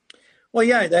 Well,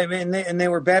 yeah, I mean, they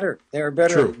were better. They were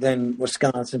better True. than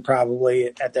Wisconsin probably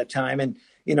at that time. And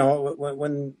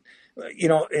when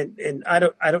and I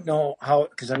don't know how,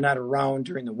 because I'm not around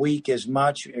during the week as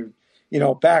much.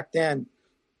 Back then,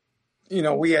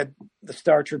 we had the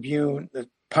Star Tribune, the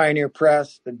Pioneer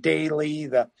Press, the Daily,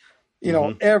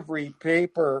 Mm-hmm. every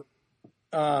paper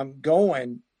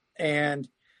going, and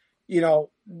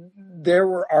there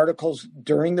were articles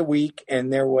during the week,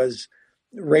 and there was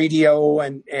radio,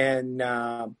 and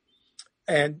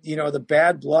the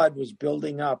bad blood was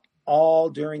building up all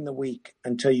during the week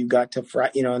until you got to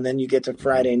Friday, and then you get to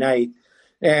Friday night,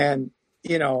 and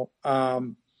so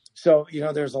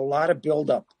there's a lot of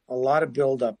buildup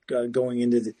going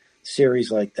into the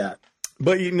series like that.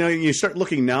 But you start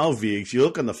looking now, Viggs. You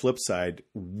look on the flip side.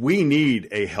 We need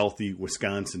a healthy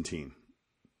Wisconsin team.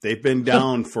 They've been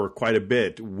down for quite a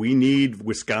bit. We need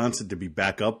Wisconsin to be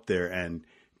back up there and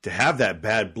to have that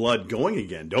bad blood going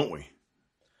again, don't we?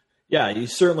 Yeah, you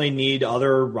certainly need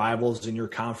other rivals in your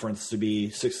conference to be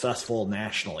successful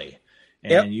nationally.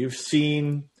 And You've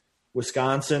seen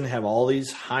Wisconsin have all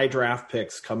these high draft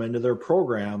picks come into their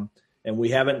program, and we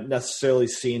haven't necessarily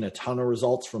seen a ton of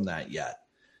results from that yet.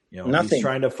 Nothing. He's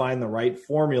trying to find the right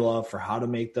formula for how to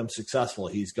make them successful.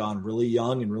 He's gone really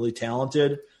young and really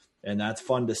talented, and that's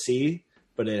fun to see,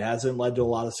 but it hasn't led to a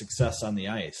lot of success on the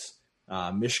ice.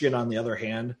 Michigan, on the other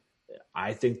hand,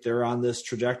 I think they're on this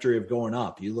trajectory of going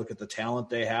up. You look at the talent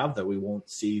they have that we won't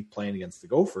see playing against the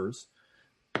Gophers,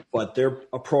 but they're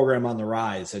a program on the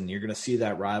rise, and you're going to see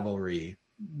that rivalry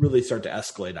really start to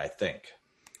escalate, I think.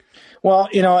 Well,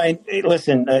 and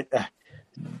listen,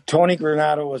 Tony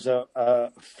Granato was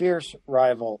a fierce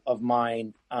rival of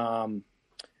mine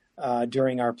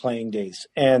during our playing days,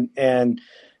 and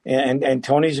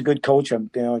Tony's a good coach.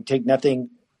 Take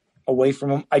nothing away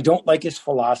from him. I don't like his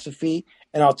philosophy,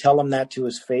 and I'll tell him that to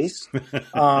his face.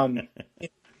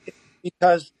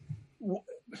 Because,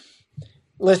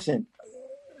 listen,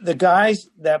 the guys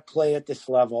that play at this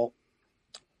level,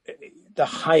 the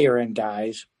higher end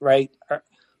guys, right,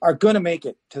 are going to make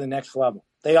it to the next level.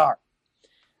 They are.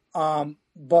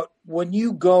 But when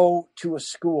you go to a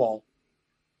school,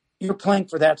 you're playing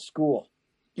for that school.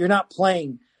 You're not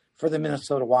playing for the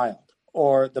Minnesota Wild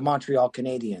or the Montreal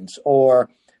Canadiens or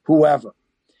whoever.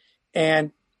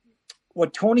 And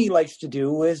what Tony likes to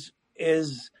do is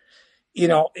and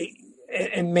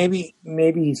maybe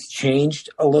he's changed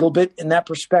a little bit in that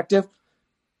perspective,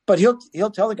 but he'll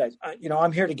tell the guys,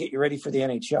 I'm here to get you ready for the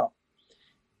NHL.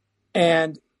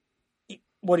 And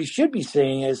what he should be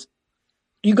saying is,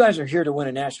 you guys are here to win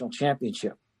a national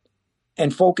championship,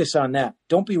 and focus on that.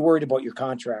 Don't be worried about your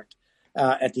contract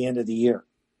at the end of the year.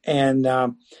 And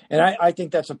I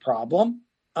think that's a problem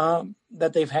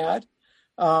that they've had.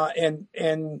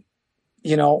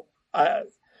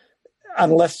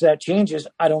 Unless that changes,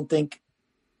 I don't think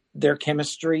their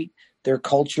chemistry, their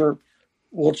culture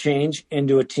will change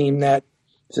into a team that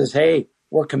says, hey,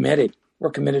 we're committed. we're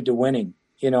committed to winning,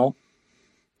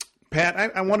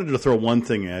 Pat, I wanted to throw one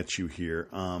thing at you here.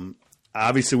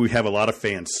 Obviously, we have a lot of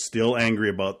fans still angry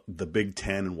about the Big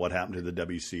Ten and what happened to the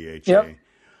WCHA. Yep.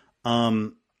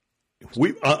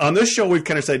 We on this show we've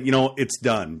kind of said, it's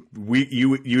done.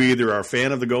 You either are a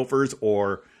fan of the Gophers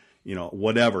or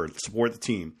whatever, support the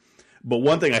team. But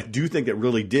one thing I do think that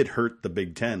really did hurt the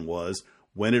Big Ten was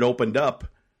when it opened up.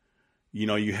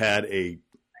 You had a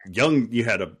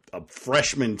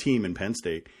freshman team in Penn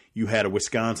State. You had a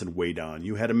Wisconsin way down.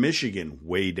 You had a Michigan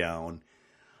way down.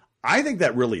 I think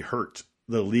that really hurt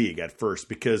the league at first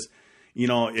because,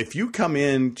 if you come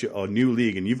into a new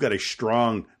league and you've got a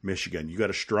strong Michigan, you got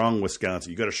a strong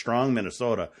Wisconsin, you got a strong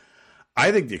Minnesota,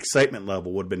 I think the excitement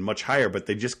level would have been much higher, but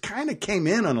they just kind of came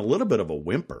in on a little bit of a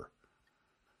whimper.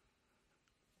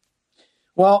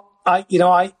 Well, I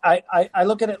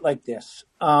look at it like this.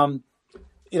 I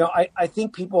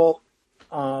think people,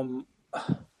 I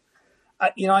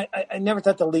never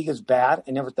thought the league is bad.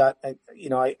 I never thought, I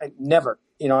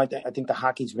think the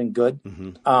hockey's been good.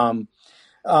 Mm-hmm.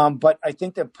 But I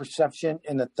think the perception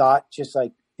and the thought, just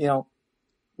like,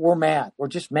 we're mad. We're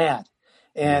just mad.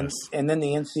 And then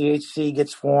the NCHC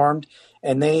gets formed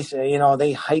and they say,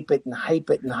 they hype it and hype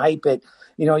it and hype it.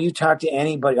 You talk to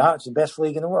anybody, it's the best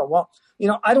league in the world. Well,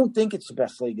 I don't think it's the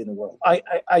best league in the world.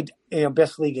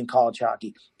 Best league in college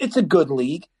hockey. It's a good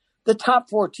league. The top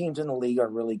 4 teams in the league are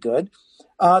really good.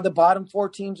 The bottom 4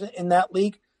 teams in that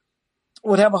league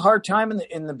would have a hard time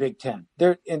in the Big Ten.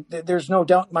 There's no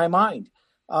doubt in my mind.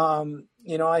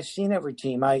 I've seen every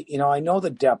team. I know the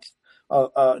depth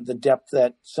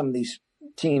that some of these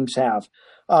teams have.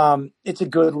 It's a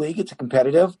good league. It's a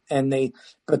competitive,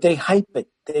 but they hype it.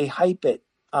 They hype it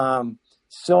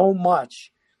so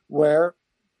much where,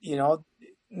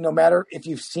 no matter if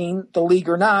you've seen the league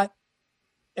or not,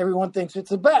 everyone thinks it's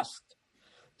the best.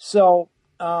 So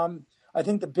I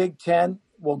think the Big Ten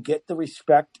will get the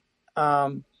respect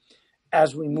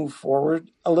as we move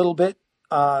forward a little bit.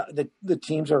 The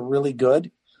teams are really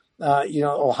good.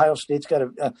 Ohio State's got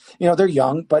they're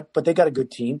young, but they got a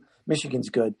good team. Michigan's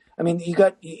good. I mean, you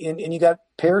got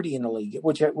parity in the league,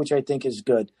 which I think is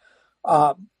good.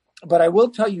 But I will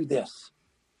tell you this,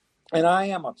 and I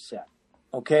am upset.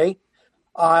 Okay,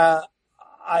 I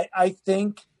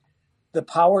think the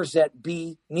powers that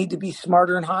be need to be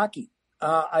smarter in hockey.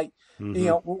 We're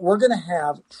going to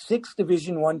have 6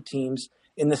 Division I teams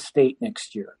in the state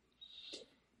next year.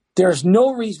 There's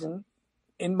no reason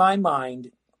in my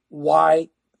mind why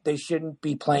they shouldn't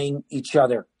be playing each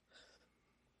other.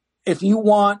 If you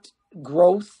want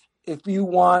growth, if you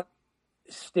want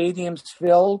stadiums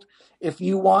filled, if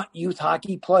you want youth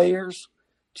hockey players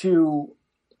to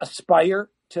aspire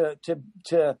to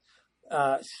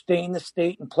stay in the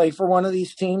state and play for one of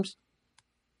these teams,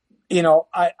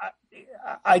 I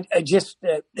just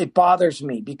it bothers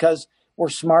me because we're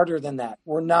smarter than that.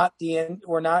 We're not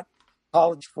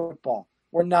college football.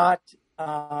 We're not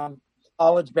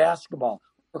college basketball.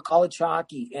 We're college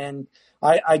hockey, and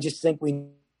I just think we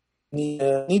need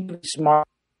to be smart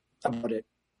about it.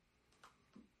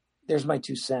 There's my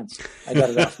 2 cents. I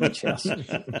got it off my chest.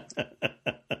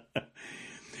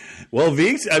 Well,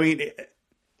 Viggs, I mean,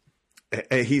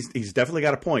 he's definitely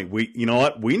got a point. You know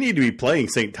what? We need to be playing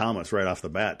St. Thomas right off the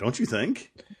bat, don't you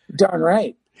think? Darn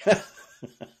right.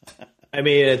 I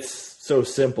mean, it's so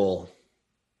simple.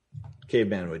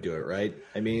 Caveman would do it, right?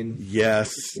 I mean,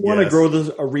 yes. You want to grow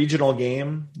a regional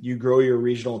game, you grow your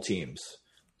regional teams.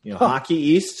 Hockey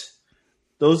East,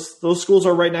 those schools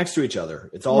are right next to each other.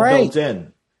 It's all built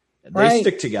in. They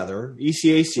stick together.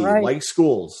 ECAC, like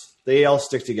schools, they all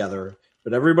stick together.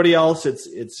 But everybody else, it's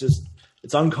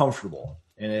uncomfortable,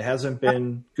 and it hasn't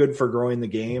been good for growing the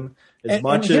game as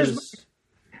much as.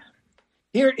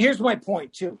 Here's my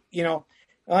point too. You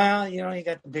got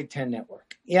the Big Ten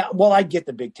Network. Yeah, well, I get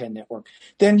the Big Ten Network.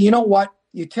 Then you know what?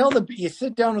 You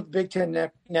sit down with the Big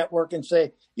Ten Network and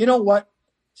say, you know what?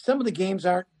 Some of the games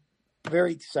aren't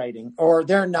very exciting, or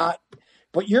they're not,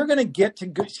 but you're going to get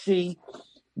to see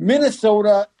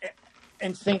Minnesota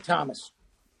and St. Thomas,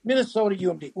 Minnesota,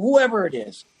 UMD, whoever it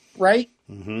is, right?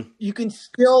 Mm-hmm. You can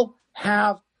still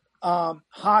have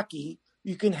hockey.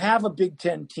 You can have a Big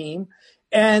Ten team,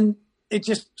 and it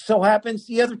just so happens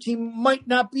the other team might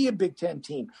not be a Big Ten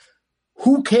team.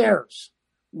 Who cares?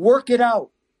 Work it out.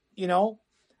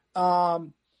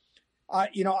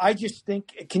 I just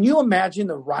think. Can you imagine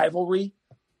the rivalry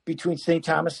between St.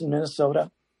 Thomas and Minnesota?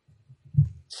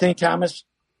 St. Thomas,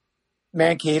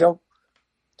 Mankato,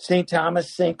 St.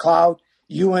 Thomas, St. Cloud,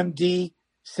 UMD,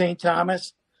 St.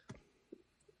 Thomas.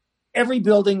 Every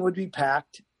building would be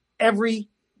packed every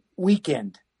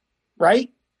weekend, right?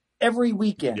 Every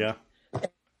weekend. Yeah.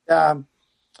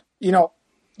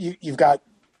 you've got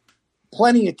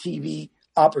plenty of TV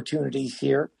opportunities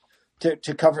here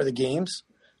to cover the games.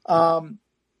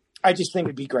 I just think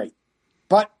it'd be great.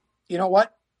 But you know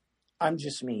what? I'm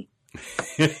just me.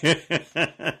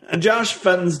 And Josh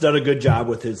Fenton's done a good job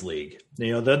with his league.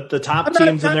 The top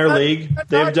teams in their league,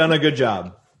 they've done a good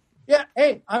job. Yeah.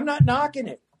 Hey, I'm not knocking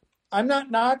it. I'm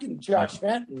not knocking Josh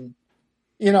Fenton.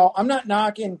 I'm not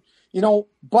knocking,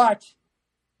 but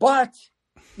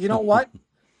you know what?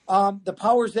 The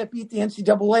powers that beat the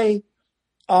NCAA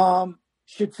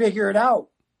should figure it out,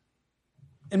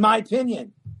 in my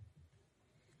opinion.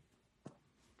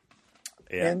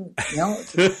 Yeah. And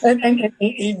and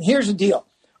here's the deal.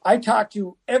 I talked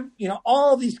to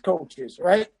all these coaches,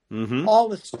 right? Mm-hmm. All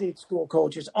the state school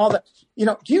coaches, all the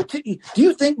do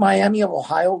you think Miami of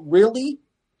Ohio really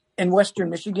and Western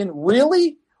Michigan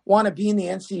really want to be in the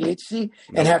NCHC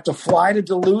and have to fly to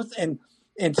Duluth and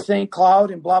St.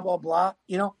 Cloud and blah blah blah?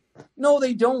 No,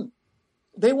 they don't.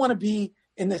 They want to be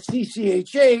in the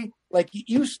CCHA like it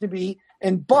used to be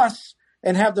and bus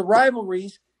and have the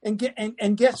rivalries and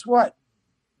guess what?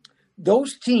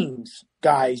 Those teams,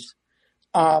 guys,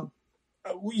 when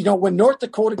North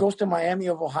Dakota goes to Miami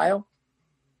of Ohio,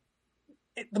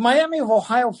 the Miami of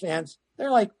Ohio fans, they're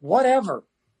like, whatever,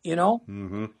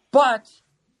 Mm-hmm. But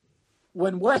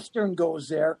when Western goes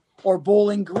there or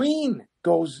Bowling Green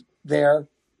goes there,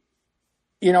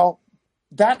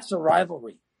 that's a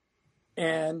rivalry.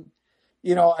 And,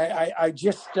 I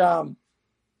just, it's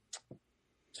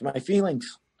my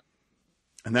feelings.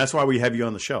 And that's why we have you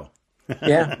on the show.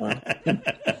 Yeah, well,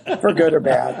 for good or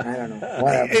bad, I don't know.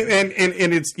 Whatever.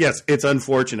 And it's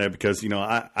unfortunate because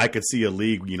I could see a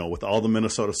league with all the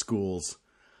Minnesota schools,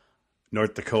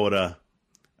 North Dakota,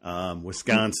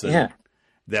 Wisconsin. Yeah.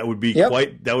 That would be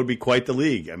quite the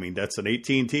league. I mean, that's an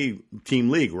 18 team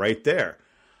league right there.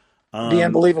 Be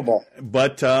unbelievable.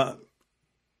 But we're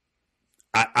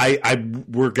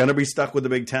going to be stuck with the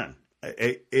Big Ten.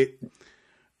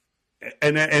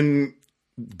 And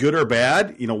good or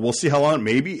bad, we'll see how long.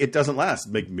 Maybe it doesn't last.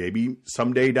 Maybe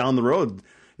someday down the road,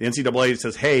 the NCAA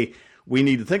says, hey, we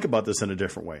need to think about this in a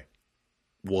different way.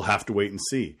 We'll have to wait and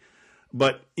see.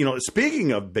 But,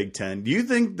 speaking of Big Ten, do you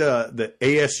think the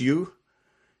ASU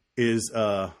is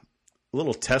a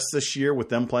little test this year with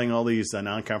them playing all these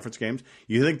non-conference games?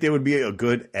 You think they would be a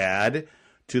good add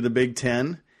to the Big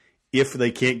Ten if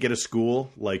they can't get a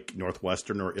school like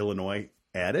Northwestern or Illinois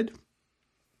added?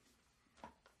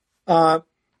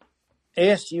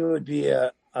 ASU would be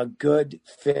a good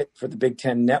fit for the Big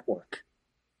Ten network.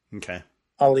 Okay.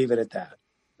 I'll leave it at that.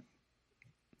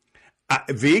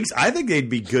 Viggs, I think they'd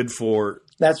be good for.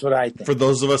 That's what I think. For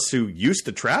those of us who used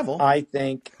to travel. I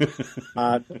think,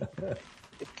 that's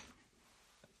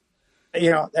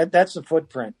the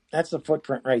footprint. That's the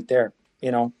footprint right there,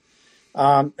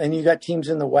 And you got teams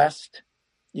in the West.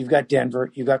 You've got Denver.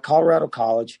 You've got Colorado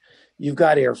College. You've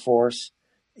got Air Force.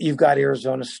 You've got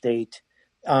Arizona State.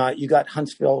 You got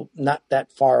Huntsville, not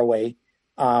that far away,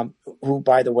 who,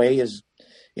 by the way, is,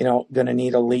 going to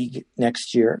need a league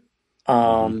next year.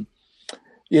 I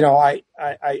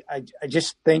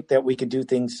just think that we could do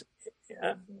things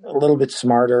a little bit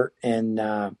smarter and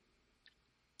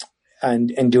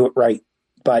do it right.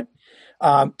 But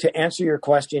to answer your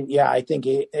question, yeah, I think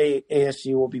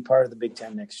ASU will be part of the Big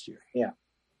Ten next year. Yeah.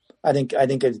 I think a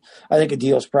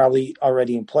deal is probably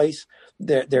already in place.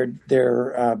 Their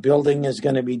building is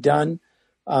going to be done,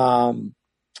 and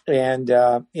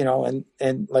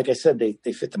like I said,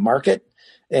 they fit the market,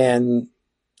 and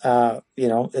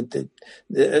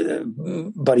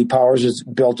Buddy Powers has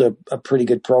built a pretty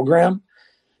good program,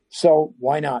 so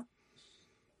why not?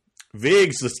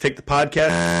 Viggs, let's take the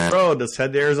podcast on the road. Let's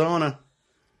head to Arizona.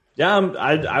 Yeah,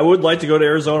 I would like to go to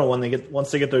Arizona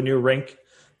once they get their new rink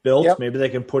built. Yep. Maybe they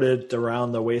can put it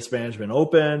around the Waste Management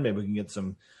Open. Maybe we can get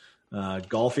some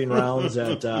golfing rounds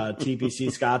at TPC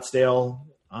Scottsdale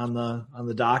on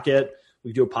the docket.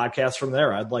 We can do a podcast from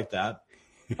there. I'd like that.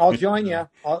 I'll join you.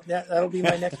 That'll be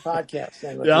my next podcast.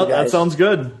 Yeah, that sounds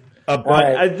good. But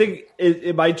right. I think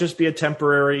it might just be a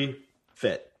temporary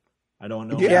fit. I don't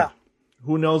know. Yeah.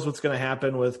 Who knows what's going to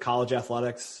happen with college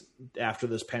athletics after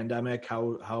this pandemic,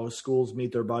 how schools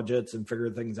meet their budgets and figure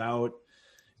things out.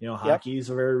 Hockey is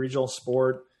a very regional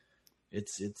sport.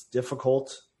 It's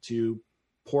difficult to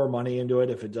pour money into it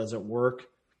if it doesn't work.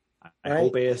 I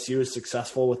hope ASU is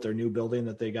successful with their new building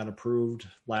that they got approved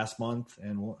last month,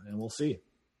 and we'll see.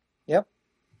 Yep.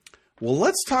 Well,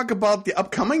 let's talk about the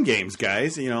upcoming games,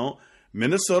 guys.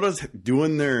 Minnesota's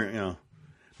doing their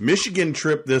Michigan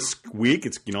trip this week.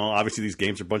 It's obviously these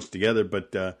games are bunched together,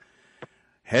 but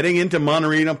heading into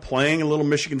Monterey, playing a little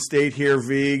Michigan State here,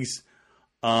 Viggs.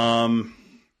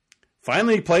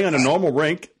 finally playing on a normal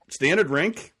rink, standard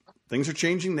rink. Things are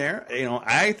changing there.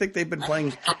 I think they've been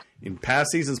playing in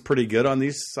past seasons pretty good on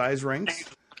these size rinks.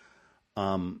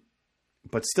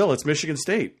 But still, it's Michigan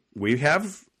State. We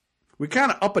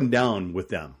kind of up and down with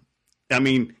them. I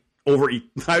mean, I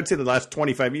would say the last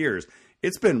 25 years,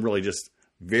 it's been really just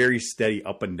very steady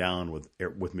up and down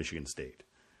with Michigan State.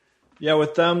 Yeah,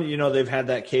 with them, they've had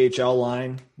that KHL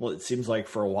line, well, it seems like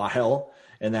for a while,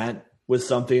 and that was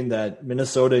something that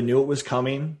Minnesota knew it was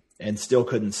coming and still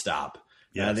couldn't stop.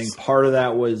 Yes. And I think part of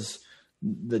that was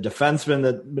the defensemen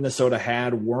that Minnesota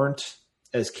had weren't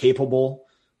as capable,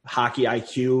 hockey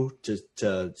IQ,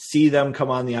 to see them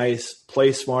come on the ice,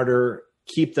 play smarter,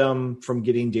 keep them from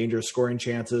getting dangerous scoring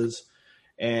chances,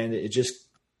 and it just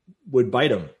would bite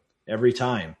them every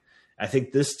time. I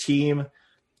think this team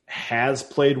has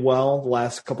played well the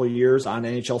last couple of years on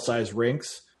NHL-sized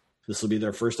rinks. This will be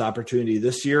their first opportunity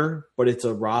this year, but it's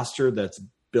a roster that's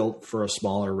built for a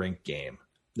smaller rink game.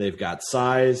 They've got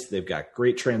size. They've got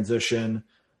great transition.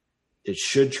 It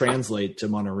should translate to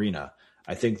Munn Arena.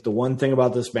 I think the one thing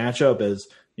about this matchup is,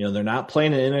 they're not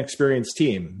playing an inexperienced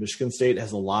team. Michigan State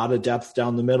has a lot of depth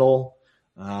down the middle.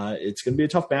 It's going to be a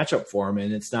tough matchup for them,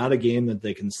 and it's not a game that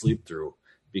they can sleep through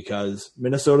because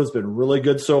Minnesota's been really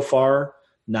good so far,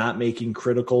 not making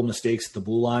critical mistakes at the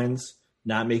blue lines,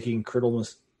 not making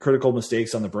critical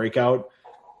mistakes on the breakout.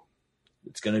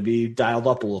 It's going to be dialed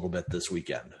up a little bit this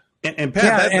weekend. And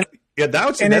Pat,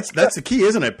 that's the key,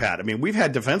 isn't it, Pat? I mean, we've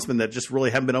had defensemen that just really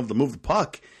haven't been able to move the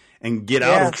puck and get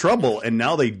out of trouble, and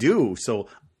now they do. So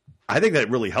I think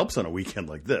that really helps on a weekend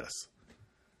like this.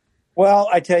 Well,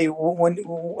 I tell you,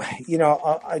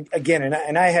 again,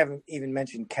 and I haven't even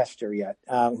mentioned Kester yet,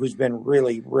 who's been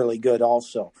really, really good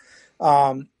also.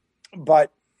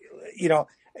 But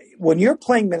when you're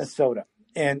playing Minnesota,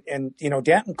 and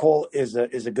Danton Cole is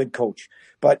a good coach,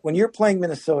 but when you're playing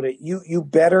Minnesota, you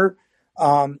better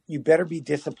be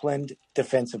disciplined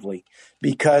defensively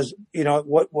because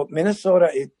what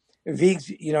Minnesota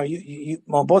Viggs,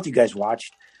 both you guys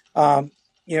watched.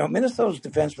 Minnesota's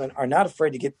defensemen are not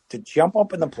afraid to jump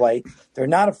up in the play. They're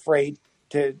not afraid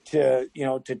to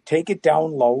take it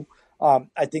down low.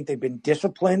 I think they've been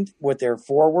disciplined with their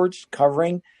forwards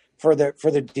covering for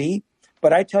the D.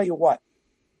 But I tell you what,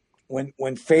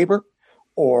 when Faber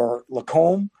or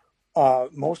Lacombe,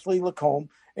 mostly Lacombe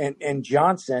and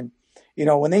Johnson,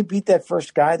 when they beat that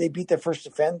first guy, they beat that first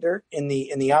defender in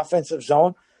the offensive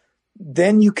zone,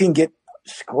 then you can get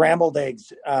scrambled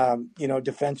eggs,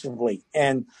 defensively.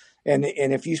 And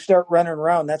if you start running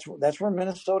around, that's where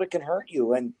Minnesota can hurt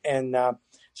you. And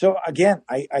so again,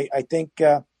 I think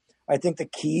the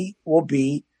key will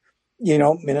be,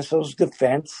 Minnesota's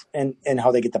defense and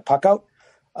how they get the puck out,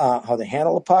 how they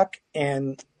handle the puck.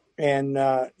 And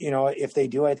if they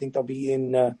do, I think they'll be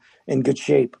in good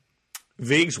shape.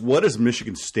 Viggs, what does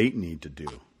Michigan State need to do?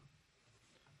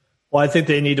 Well, I think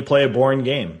they need to play a boring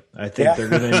game. I think they're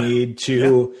going to need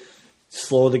to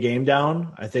slow the game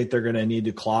down. I think they're going to need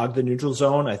to clog the neutral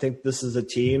zone. I think this is a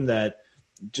team that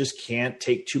just can't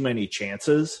take too many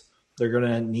chances. They're going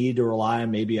to need to rely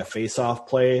on maybe a face-off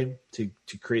play to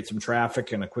create some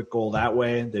traffic and a quick goal that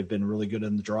way. They've been really good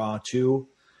in the draw too.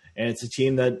 And it's a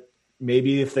team that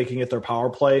maybe if they can get their power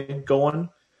play going,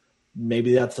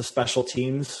 maybe that's a special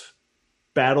teams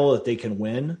battle that they can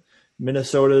win.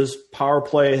 Minnesota's power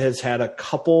play has had a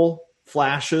couple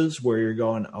flashes where you're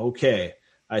going, okay,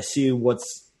 I see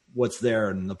what's there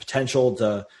and the potential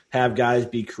to have guys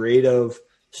be creative,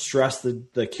 stress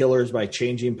the killers by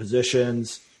changing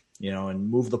positions,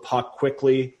 and move the puck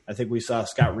quickly. I think we saw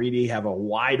Scott Reedy have a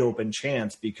wide open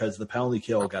chance because the penalty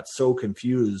kill got so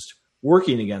confused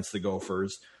working against the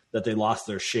Gophers that they lost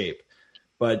their shape.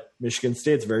 But Michigan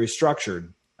State's very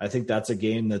structured. I think that's a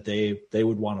game that they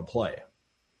would want to play.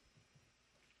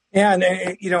 Yeah,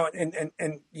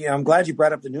 and I'm glad you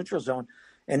brought up the neutral zone,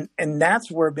 and that's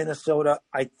where Minnesota,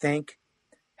 I think,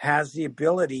 has the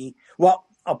ability. Well,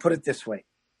 I'll put it this way: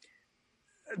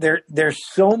 they're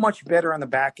so much better on the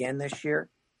back end this year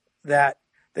that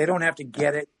they don't have to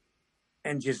get it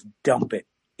and just dump it,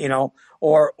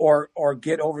 or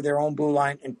get over their own blue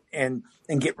line and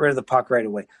get rid of the puck right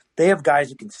away. They have guys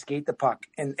who can skate the puck,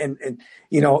 and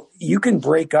you can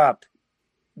break up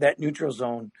that neutral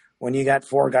zone when you got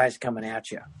four guys coming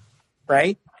at you,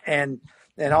 right? And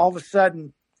then all of a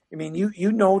sudden, I mean,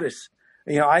 you notice,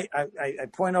 I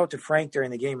point out to Frank during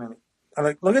the game, I'm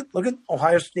like, look at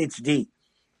Ohio State's D,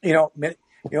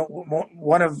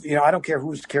 one of, I don't care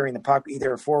who's carrying the puck,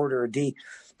 either a forward or a D,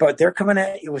 but they're coming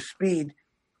at you with speed.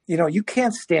 You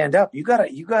can't stand up. You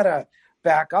gotta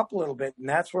back up a little bit, and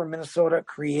that's where Minnesota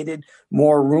created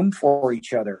more room for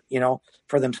each other,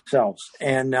 for themselves.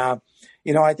 And,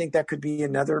 I think that could be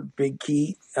another big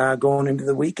key going into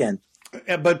the weekend.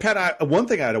 But Pat, one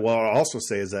thing I'll also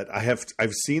say is that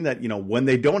I've seen that when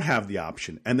they don't have the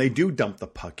option and they do dump the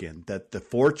puck in, that the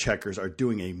forecheckers are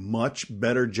doing a much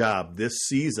better job this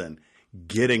season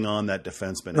getting on that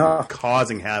defenseman and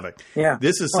causing havoc. Yeah,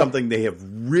 this is something they have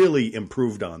really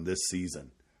improved on this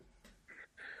season.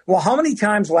 Well, how many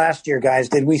times last year, guys,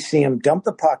 did we see them dump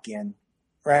the puck in,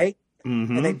 right?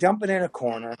 Mm-hmm. And they dump it in a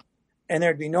corner, and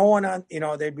there'd be no one on,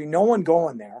 there'd be no one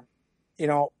going there,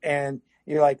 and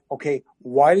you're like, okay,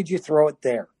 why did you throw it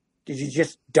there? Did you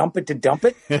just dump it to dump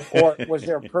it, or was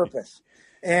there a purpose?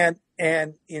 And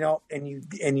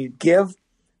you give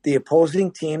the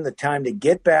opposing team the time to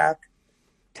get back,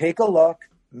 take a look,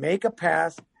 make a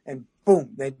pass, and boom,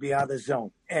 they'd be out of the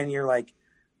zone. And you're like,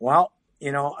 well,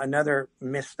 another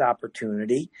missed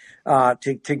opportunity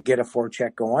to get a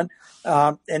forecheck going.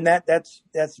 And that's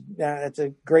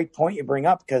a great point you bring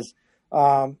up, because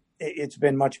it's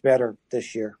been much better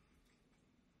this year.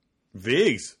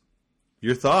 Viggs,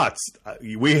 your thoughts?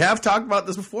 We have talked about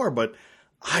this before, but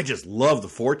I just love the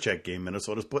forecheck game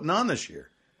Minnesota's putting on this year.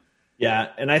 Yeah,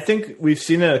 and I think we've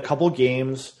seen it a couple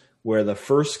games where the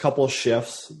first couple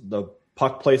shifts, the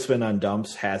puck placement on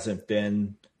dumps hasn't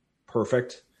been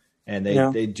perfect, and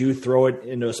they do throw it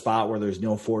into a spot where there's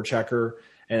no forechecker,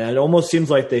 and it almost seems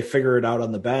like they figure it out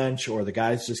on the bench, or the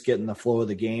guys just get in the flow of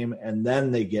the game, and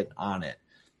then they get on it.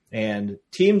 And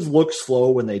teams look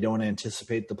slow when they don't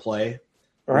anticipate the play.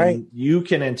 Right. When you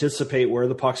can anticipate where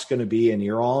the puck's going to be and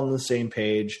you're all on the same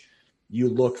page, you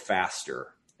look faster.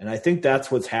 And I think that's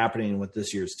what's happening with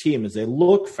this year's team, is they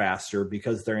look faster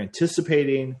because they're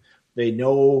anticipating, they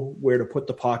know where to put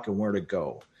the puck and where to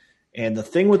go. And the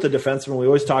thing with the defenseman, we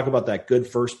always talk about that good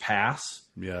first pass.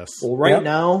 Yes. Well, right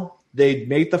now, they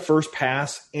make the first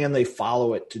pass and they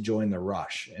follow it to join the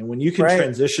rush. And when you can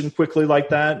transition quickly like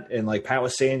that, and like Pat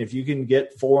was saying, if you can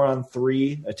get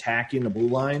 4-on-3 attacking the blue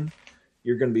line,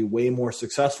 you're going to be way more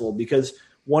successful, because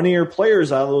one of your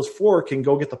players out of those 4 can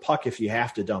go get the puck if you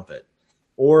have to dump it.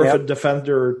 Or if a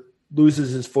defender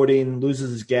loses his footing,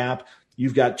 loses his gap,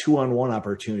 you've got 2-on-1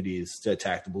 opportunities to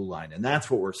attack the blue line. And that's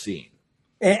what we're seeing.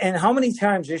 And how many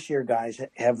times this year, guys,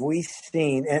 have we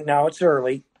seen, and now it's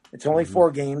early, it's only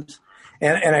 4 games,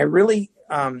 and I really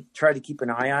try to keep an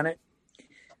eye on it,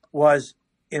 was,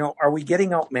 are we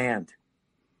getting outmanned?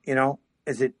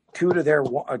 Is it 2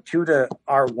 to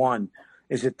our 1?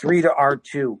 Is it 3 to our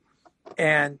 2?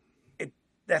 And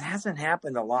that hasn't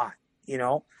happened a lot,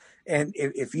 And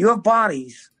if you have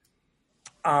bodies,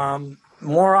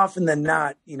 more often than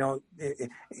not, you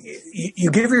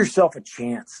give yourself a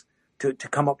chance to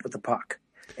come up with the puck.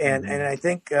 And I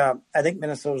think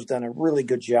Minnesota's done a really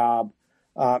good job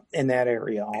in that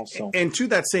area also. And to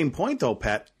that same point, though,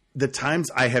 Pat, the times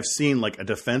I have seen like a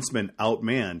defenseman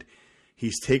outmanned,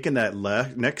 he's taken that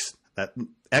that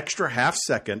extra half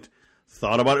second,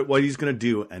 thought about it, what he's going to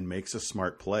do, and makes a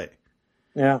smart play.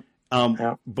 Yeah.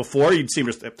 Before, you'd see him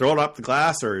just throw it off the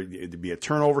glass, or it'd be a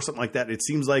turnover, something like that. It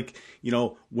seems like,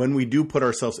 when we do put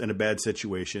ourselves in a bad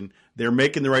situation, they're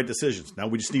making the right decisions. Now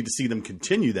we just need to see them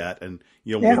continue that, and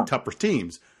with tougher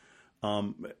teams.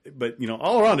 But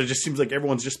all around, it just seems like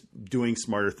everyone's just doing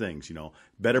smarter things.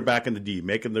 Better back in the D,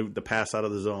 making the pass out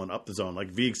of the zone, up the zone, like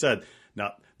Vig said,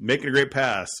 not making a great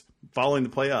pass, following the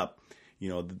play up.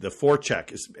 The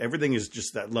forecheck everything is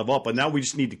just that level up. But now we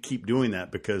just need to keep doing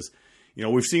that, because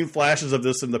we've seen flashes of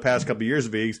this in the past couple of years,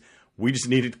 Vigs. We just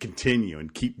need to continue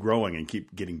and keep growing and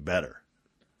keep getting better.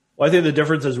 Well, I think the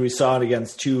difference is we saw it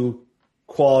against 2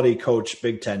 quality coach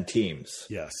Big Ten teams.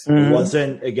 Yes. It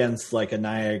wasn't against like a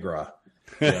Niagara.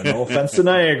 No offense to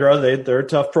Niagara. They're a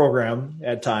tough program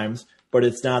at times, but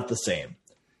it's not the same.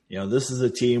 This is a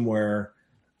team where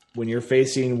when you're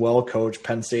facing well-coached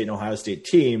Penn State and Ohio State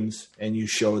teams and you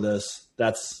show this,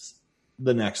 that's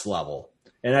the next level.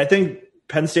 And I think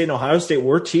Penn State and Ohio State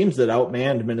were teams that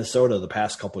outmanned Minnesota the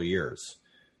past couple of years.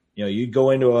 You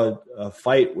go into a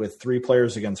fight with 3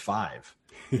 players against 5.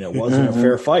 It wasn't a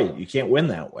fair fight. You can't win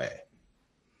that way.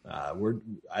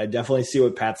 I definitely see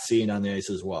what Pat's seeing on the ice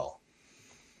as well.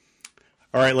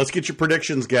 All right, let's get your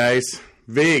predictions, guys.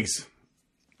 Vigs,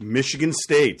 Michigan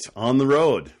State on the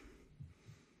road.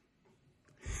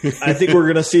 I think we're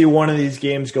going to see one of these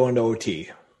games go into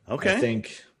OT. Okay. I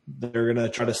think they're going to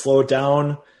try to slow it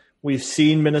down. We've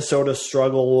seen Minnesota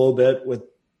struggle a little bit with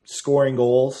scoring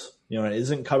goals. It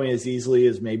isn't coming as easily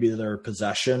as maybe their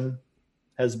possession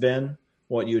has been,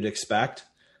 what you'd expect.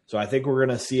 So I think we're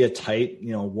going to see a tight,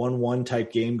 1-1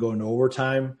 type game going to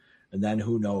overtime, and then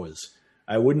who knows.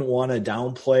 I wouldn't want to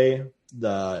downplay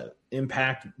the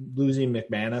impact losing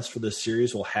McManus for this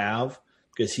series will have,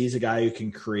 because he's a guy who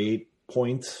can create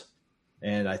points.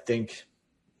 And I think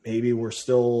maybe we're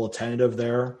still tentative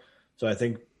there. So I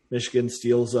think Michigan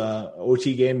steals a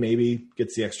OT game, maybe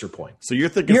gets the extra point. So you're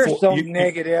thinking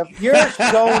negative. You're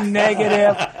so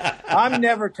negative. I'm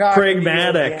never talking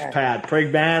pragmatic, to you again. Pat.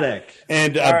 Pragmatic.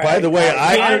 And by the way,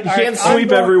 you can't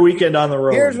sweep every weekend on the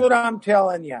road. Here's what I'm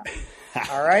telling you.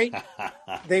 All right,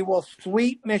 they will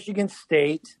sweep Michigan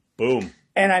State. Boom.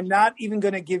 And I'm not even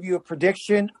going to give you a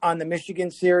prediction on the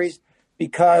Michigan series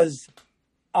because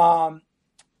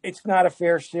it's not a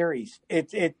fair series.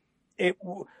 We're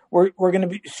going to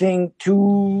be seeing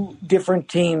two different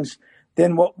teams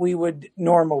than what we would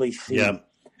normally see. Yeah.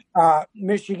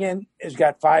 Michigan has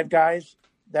got 5 guys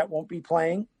that won't be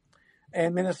playing,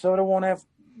 and Minnesota won't have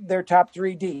their top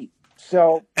 3 D.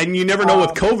 So, and you never know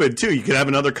with COVID too. You could have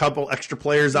another couple extra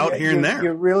players out here and there.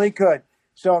 You really could.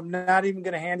 So I'm not even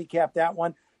going to handicap that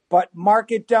one. But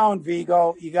mark it down,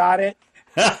 Vigo. You got it.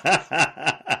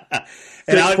 And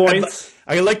 6 points.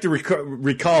 I'd like to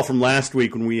recall from last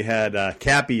week when we had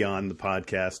Cappy on the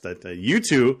podcast that you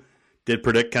two did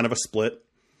predict kind of a split.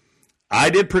 I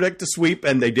did predict a sweep,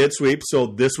 and they did sweep. So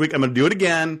this week I'm going to do it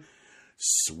again.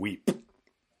 Sweep.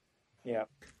 Yeah.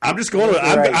 I'm just going.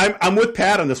 I'm with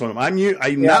Pat on this one. I'm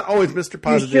not always Mr.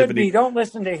 Positivity. You should be. Don't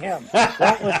listen to him.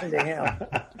 Don't listen to him.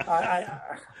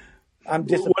 I'm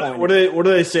disappointed. What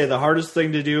do they say? The hardest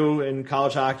thing to do in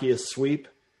college hockey is sweep.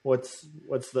 What's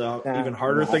the even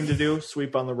harder thing to do?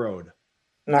 Sweep on the road.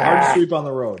 Hard to sweep on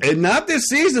the road. And not this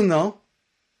season, though.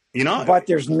 You know, but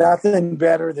there's nothing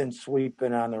better than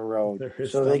sweeping on the road.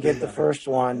 So they get the first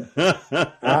one.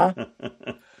 Huh?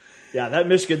 Yeah, that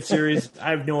Michigan series,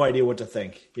 I have no idea what to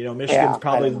think. You know, Michigan's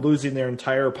probably losing their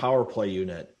entire power play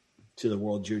unit to the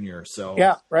World Junior. So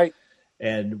yeah, right.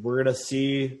 And we're going to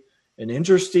see an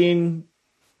interesting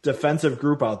defensive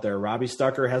group out there. Robbie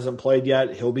Stucker hasn't played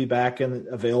yet. He'll be back and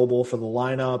available for the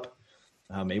lineup.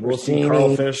 Maybe we'll see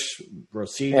Carl Fish,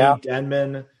 Rossini,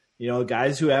 Denman. You know,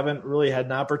 guys who haven't really had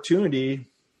an opportunity,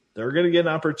 they're going to get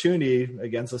an opportunity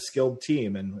against a skilled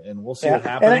team, and we'll see what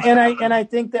happens. And I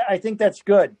think that's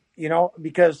good. You know,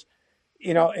 because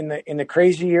you know, in the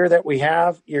crazy year that we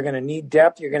have, you're going to need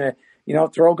depth. You're going to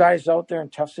throw guys out there in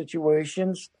tough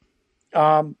situations.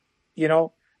 You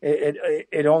know,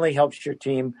 it only helps your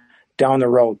team down the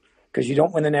road because you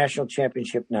don't win the national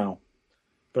championship now.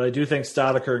 But I do think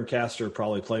Stoddicker and Castor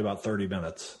probably play about 30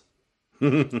 minutes.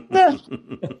 Good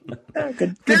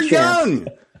They're young.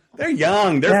 They're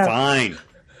young. They're fine.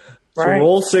 So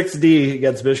roll 6D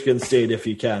against Michigan State if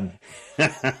you can.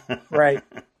 Right.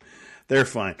 They're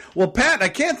fine. Well, Pat, I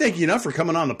can't thank you enough for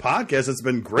coming on the podcast. It's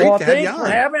been great to have you on. Thanks for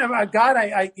having him. God,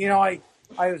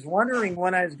 I was wondering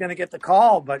when I was going to get the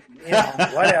call, but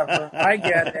whatever. I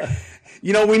get it.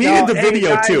 You know, we needed the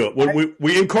video too.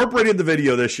 We incorporated the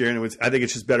video this year, and I think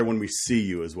it's just better when we see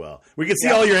you as well. We can see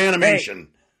all your animation.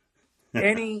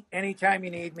 Anytime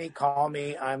you need me, call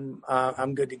me. I'm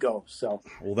good to go. So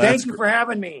thank you for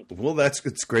having me. Well,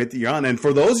 it's great that you're on. And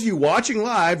for those of you watching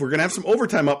live, we're going to have some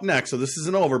overtime up next. So this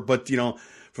isn't over. But,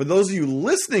 for those of you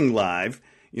listening live,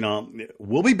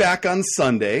 we'll be back on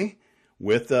Sunday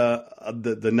with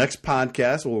the next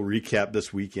podcast. We'll recap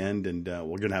this weekend, and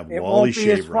we're going to have Wally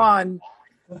Shaver on.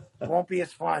 It won't be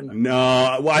as fun.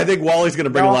 No. Well, I think Wally's going to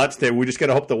bring a lot today. We just got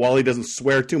to hope that Wally doesn't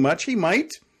swear too much. He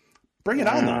might. Bring it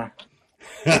on, though.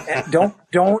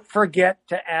 Don't forget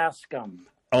to ask him.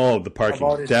 Oh, the parking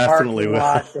about his definitely parking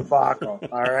lot debacle.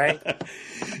 All right.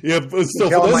 Yeah. So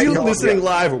for those of you listening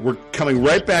live, we're coming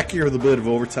right back here with a bit of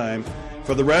overtime.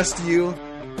 For the rest of you,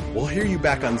 we'll hear you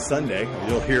back on Sunday.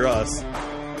 You'll hear us.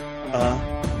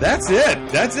 That's it.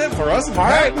 That's it for us. All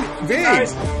right.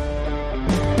 Vigs.